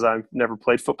funny because I've never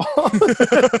played football.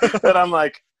 And I'm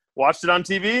like, watched it on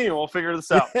TV and we'll figure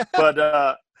this out.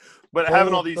 But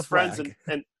having all these friends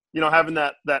and you know, having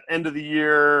that end of the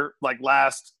year, like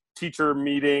last teacher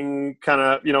meeting kind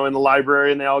of, you know, in the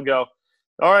library, and they all go,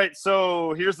 all right,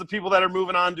 so here's the people that are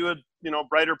moving on to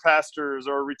brighter pastors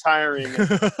or retiring. And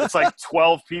it's like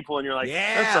 12 people, and you're like,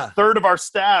 that's a third of our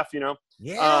staff, you know?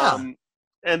 Yeah.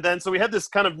 And then, so we had this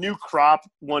kind of new crop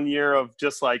one year of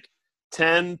just like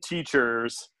 10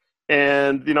 teachers,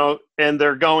 and, you know, and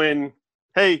they're going,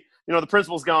 hey, you know, the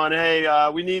principal's going,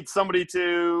 hey, we need somebody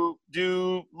to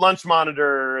do lunch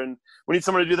monitor, and we need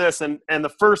somebody to do this. And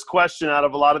the first question out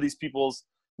of a lot of these people's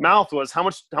mouth was, how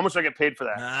much do I get paid for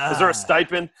that? Is there a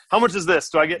stipend? How much is this?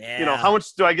 Do I get, you know, how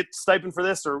much do I get stipend for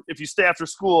this? Or if you stay after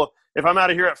school, if I'm out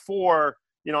of here at 4,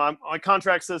 you know, my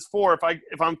contract says 4.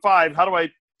 If I'm 5, how do I,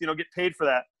 you know, get paid for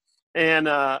that? And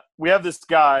we have this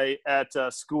guy at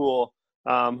school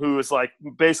who is like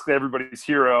basically everybody's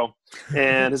hero,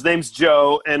 and his name's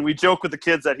Joe. And we joke with the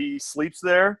kids that he sleeps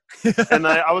there. And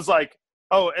I was like,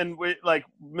 oh, and we like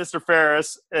Mr.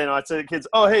 Ferris, and I'd say to the kids,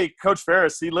 oh, hey, Coach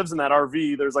Ferris, he lives in that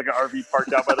RV. There's like an RV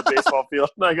parked out by the baseball field.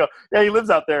 And I go, yeah, he lives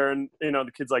out there. And, you know,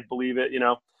 the kids like believe it, you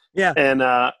know? Yeah.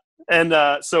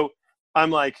 And so I'm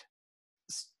like,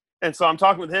 and so I'm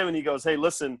talking with him, and he goes, hey,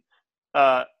 listen,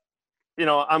 you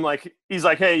know, I'm like, he's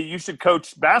like, hey, you should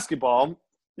coach basketball,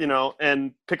 you know,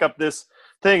 and pick up this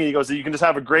thing. And he goes, you can just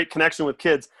have a great connection with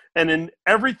kids. And in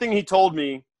everything he told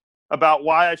me about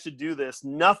why I should do this,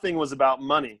 nothing was about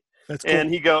money. That's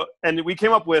cool. And we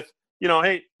came up with, you know,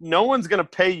 hey, no one's going to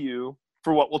pay you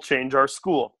for what will change our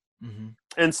school. Mm-hmm.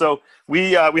 And so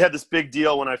we had this big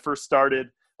deal when I first started,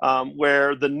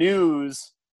 where the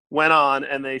news went on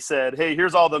and they said, hey,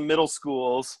 here's all the middle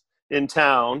schools in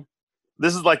town.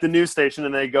 This is like the news station,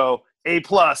 and they go A+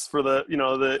 for the, you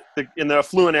know, the in the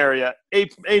affluent area, A-,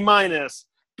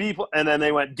 B+, and then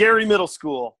they went Gary Middle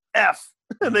School, F.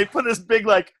 And they put this big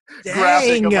like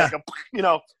graphic of like you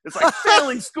know, it's like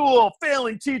failing school,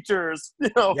 failing teachers, you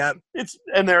know. Yep.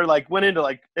 And they're like went into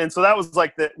like, and so that was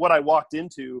like what I walked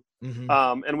into.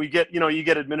 Mm-hmm. And we get, you know, you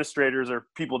get administrators or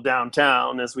people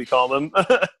downtown, as we call them,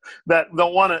 that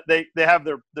don't want to. They have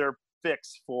their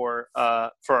fix for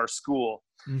our school,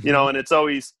 Mm-hmm. you know, and it's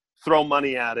always throw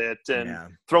money at it and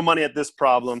throw money at this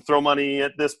problem, throw money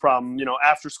at this problem, you know,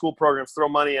 after school programs, throw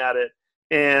money at it.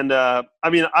 And I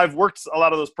mean, I've worked a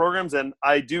lot of those programs, and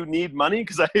I do need money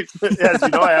because as you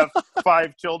know, I have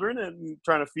 5 children and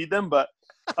trying to feed them. But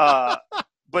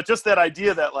just that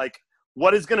idea that like,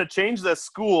 what is going to change this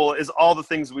school is all the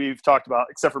things we've talked about,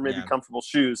 except for maybe comfortable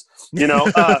shoes. You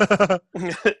know,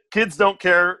 kids don't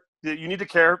care. You need to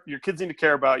care. Your kids need to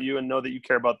care about you and know that you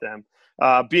care about them.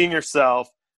 Being yourself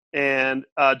and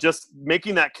just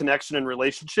making that connection and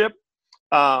relationship.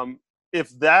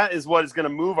 If that is what is going to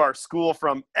move our school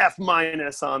from F-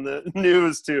 on the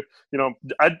news to, you know,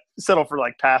 I'd settle for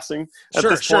like passing at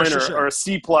this point, or a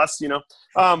C+, you know.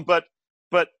 But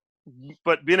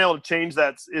being able to change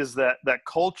that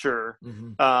culture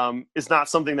is not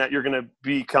something that you're going to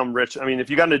become rich. I mean, if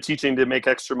you got into teaching to make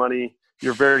extra money,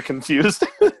 you're very confused.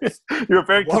 You're a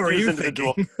very confused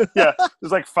individual. Yeah,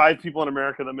 there's like 5 people in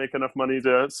America that make enough money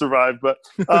to survive, but.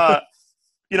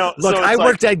 You know, look, so I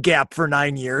worked at Gap for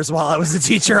 9 years while I was a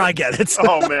teacher. I get it.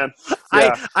 Oh man,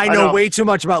 yeah, I know way too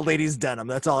much about ladies' denim.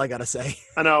 That's all I gotta say.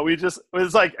 I know.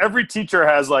 It's like every teacher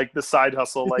has like the side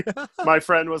hustle. Like my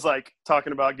friend was like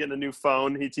talking about getting a new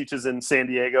phone. He teaches in San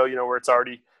Diego, you know, where it's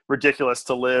already ridiculous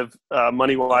to live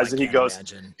money wise. And he goes,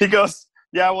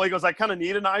 yeah, well, he goes, I kind of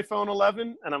need an iPhone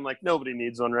 11, and I'm like, nobody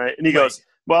needs one, right? And he goes,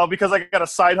 well, because I got a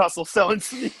side hustle selling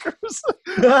sneakers.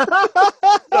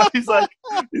 He's like.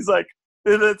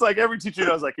 It's like every teacher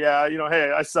knows, like, yeah, you know,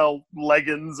 hey, I sell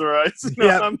leggings, or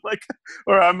I'm like,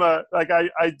 or I'm like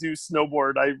I do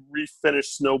snowboard. I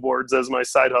refinish snowboards as my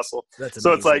side hustle. That's amazing.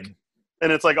 So it's like,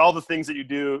 and it's like all the things that you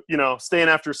do, you know, staying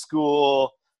after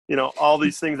school, you know, all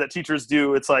these things that teachers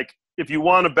do. It's like, if you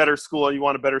want a better school, you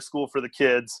want a better school for the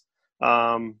kids.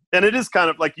 And it is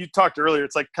kind of like you talked earlier.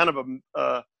 It's like kind of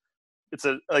a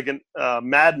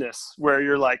madness where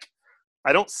you're like,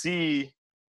 I don't see.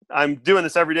 I'm doing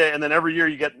this every day, and then every year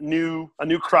you get a new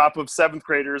crop of 7th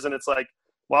graders, and it's like,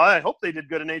 well, I hope they did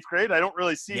good in 8th grade. I don't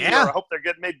really see, or I hope they're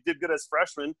did good as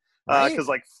freshmen, because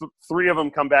like 3 of them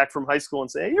come back from high school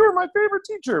and say, hey, you were my favorite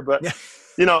teacher, but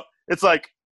you know, it's like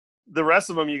the rest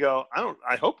of them, you go,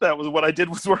 I hope that was what I did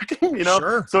was working, you know.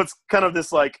 Sure. So it's kind of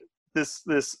this like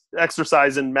this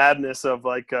exercise in madness of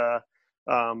like,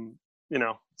 you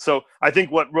know, so I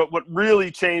think what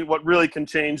really can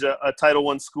change a Title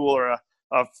I school or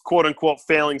a quote unquote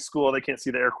failing school. They can't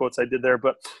see the air quotes I did there,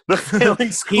 but the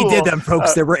failing school. He did them,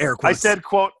 folks. There were air quotes. I said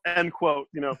quote, end quote,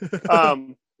 you know,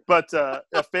 but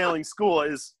a failing school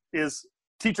is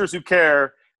teachers who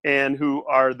care and who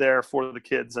are there for the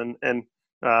kids. And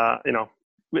you know,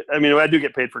 I mean, I do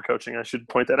get paid for coaching. I should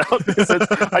point that out.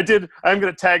 I'm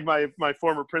going to tag my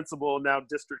former principal, now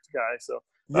district guy. So,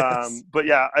 Yes. but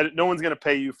yeah, no one's going to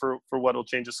pay you for what will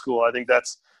change a school. I think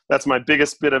that's my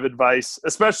biggest bit of advice,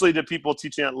 especially to people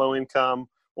teaching at low income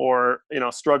or, you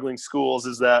know, struggling schools,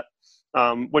 is that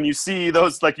when you see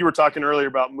those, like you were talking earlier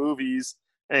about movies,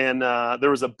 and there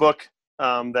was a book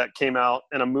that came out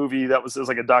and a movie that was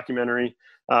like a documentary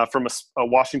from a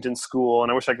Washington school,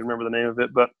 and I wish I could remember the name of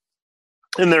it, but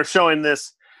and they're showing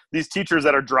these teachers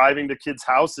that are driving to kids'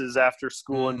 houses after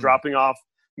school and dropping off,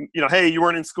 you know, hey, you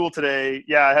weren't in school today.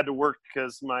 Yeah, I had to work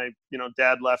because my, you know,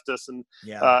 dad left us. And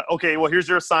okay, well, here's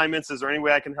your assignments. Is there any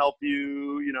way I can help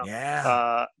you? You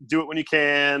know, do it when you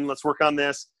can. Let's work on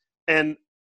this. And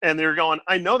they're going,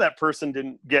 I know that person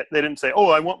they didn't say, oh,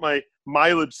 I want my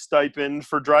mileage stipend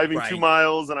for driving 2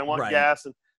 miles and I want gas.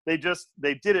 And they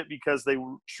did it because they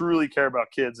truly care about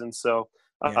kids. And so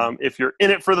if you're in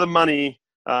it for the money,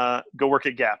 go work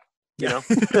at Gap. You know?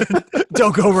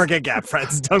 Don't go work at Gap,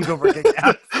 friends. Don't go work at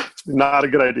Gap. Not a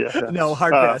good idea. Yeah. No,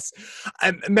 hard pass.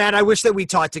 Matt, I wish that we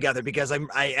taught together, because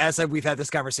we've had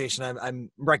this conversation, I'm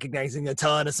recognizing a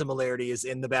ton of similarities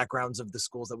in the backgrounds of the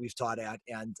schools that we've taught at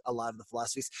and a lot of the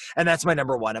philosophies. And that's my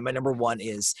number one. And my number one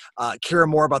is care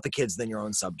more about the kids than your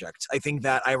own subject. I think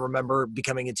that I remember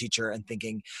becoming a teacher and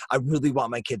thinking, I really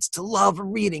want my kids to love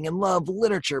reading and love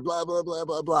literature, blah, blah, blah,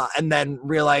 blah, blah. And then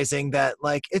realizing that,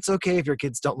 like, it's okay if your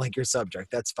kids don't like your subject.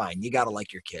 That's fine. You got to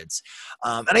like your kids.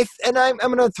 I'm going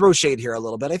to throw shade here a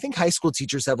little bit. I think high school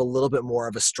teachers have a little bit more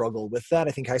of a struggle with that.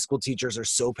 I think high school teachers are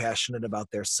so passionate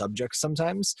about their subjects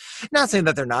sometimes. Not saying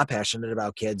that they're not passionate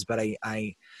about kids, but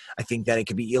I think that it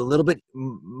could be a little bit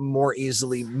more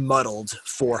easily muddled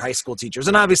for high school teachers,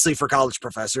 and obviously for college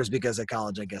professors, because at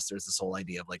college, I guess there's this whole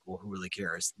idea of like, well, who really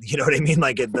cares? You know what I mean?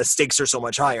 Like the stakes are so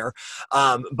much higher.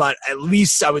 But at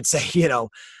least I would say, you know,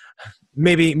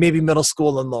 maybe middle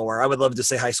school and lower. I would love to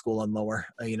say high school and lower.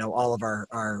 You know, all of our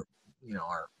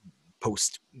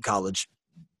post-college,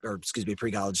 or excuse me,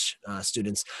 pre-college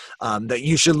students, that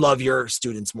you should love your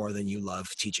students more than you love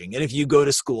teaching. And if you go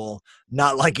to school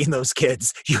not liking those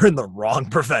kids, you're in the wrong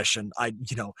profession.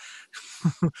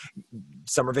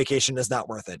 Summer vacation is not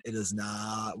worth it. It is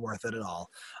not worth it at all.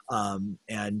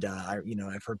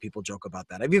 I've heard people joke about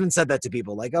that. I've even said that to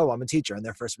people, like, oh, I'm a teacher. And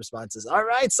their first response is, all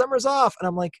right, summer's off. And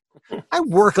I'm like, I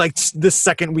work like the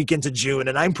second week into June,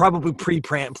 and I'm probably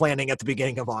pre-planning at the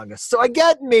beginning of August. So I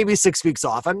get maybe 6 weeks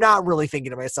off. I'm not really thinking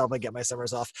to myself, I get my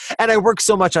summers off. And I work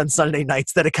so much on Sunday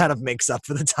nights that it kind of makes up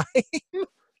for the time.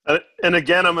 And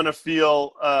again, I'm going to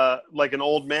feel like an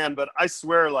old man, but I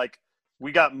swear, like,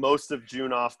 we got most of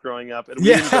June off growing up, and we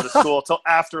didn't go to school until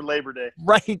after Labor Day.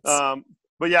 Right.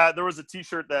 But yeah, there was a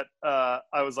t-shirt that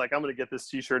I was like, I'm going to get this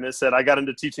t-shirt. And it said, I got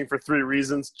into teaching for 3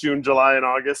 reasons: June, July, and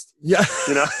August. Yeah.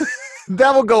 You know,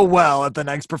 that will go well at the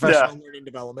next professional learning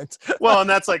development. Well, and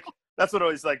that's what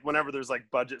always, like, whenever there's like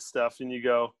budget stuff and you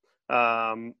go,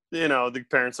 you know, the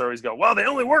parents always go, well, they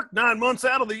only work 9 months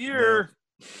out of the year. Yeah.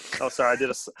 Oh, sorry. I did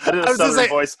a southern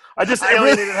voice. I just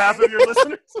alienated half of your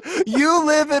listeners. You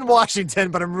live in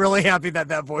Washington, but I'm really happy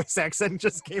that voice accent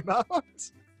just came out.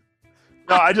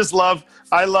 No,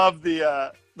 I love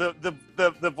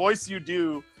the voice you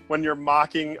do when you're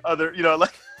mocking other, you know,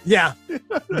 like. Yeah.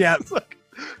 Yeah. It's like,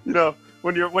 you know,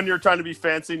 when you're trying to be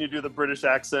fancy and you do the British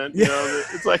accent, you know,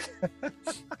 it's like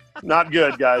not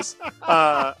good, guys.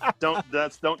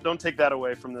 Don't take that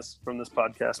away from this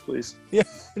podcast, please. Yeah,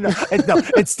 no,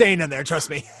 it's staying in there. Trust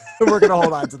me. We're gonna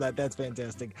hold on to that. That's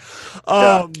fantastic.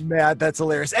 Oh, yeah. Matt, that's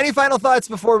hilarious. Any final thoughts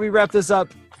before we wrap this up?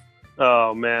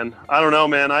 Oh man, I don't know,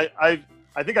 man. I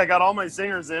think I got all my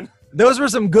zingers in. Those were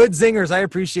some good zingers. I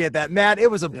appreciate that, Matt.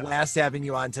 It was a blast having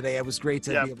you on today. It was great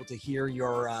to be able to hear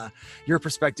your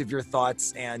perspective, your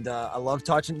thoughts, and I love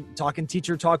talking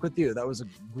teacher talk with you. That was a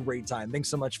great time. Thanks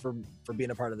so much for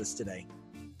being a part of this today.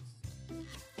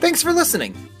 Thanks for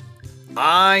listening.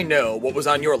 I know what was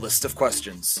on your list of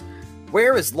questions.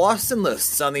 Where is Lost in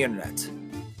Lists on the internet?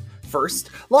 First,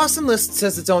 Lost in Lists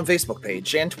has its own Facebook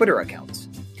page and Twitter account.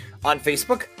 On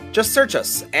Facebook, just search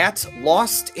us at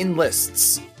Lost in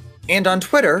Lists. And on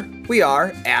Twitter, we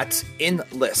are at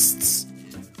InLists.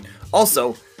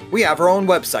 Also, we have our own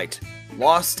website,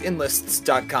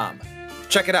 lostinlists.com.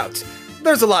 Check it out.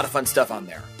 There's a lot of fun stuff on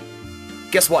there.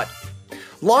 Guess what?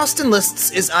 Lost in Lists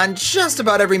is on just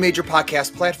about every major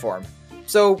podcast platform.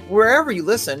 So wherever you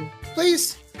listen,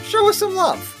 please show us some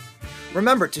love.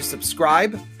 Remember to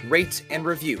subscribe, rate, and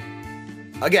review.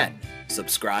 Again,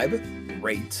 subscribe,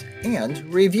 rate,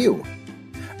 and review.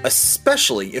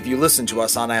 Especially if you listen to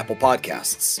us on Apple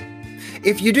Podcasts.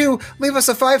 If you do, leave us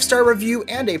a 5-star review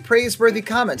and a praiseworthy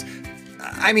comment.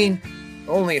 I mean,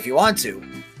 only if you want to.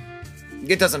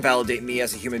 It doesn't validate me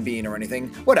as a human being or anything.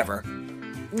 Whatever.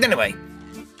 Anyway,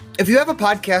 if you have a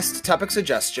podcast topic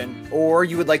suggestion, or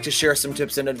you would like to share some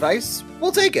tips and advice,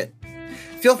 we'll take it.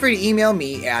 Feel free to email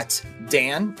me at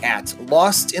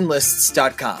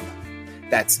dan@lostinlists.com.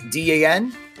 That's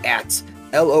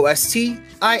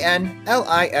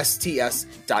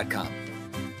DAN@LOSTINLISTS.com.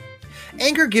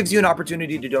 Anchor gives you an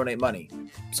opportunity to donate money.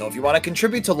 So if you want to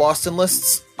contribute to Lost in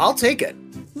Lists, I'll take it.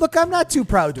 Look, I'm not too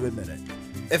proud to admit it.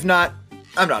 If not,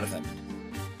 I'm not offended.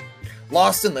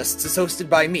 Lost in Lists is hosted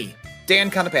by me, Dan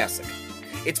Konopasek.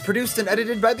 It's produced and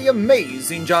edited by the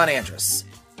amazing John Andrus.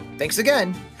 Thanks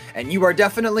again, and you are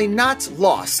definitely not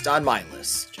lost on my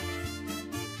list.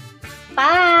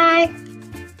 Bye!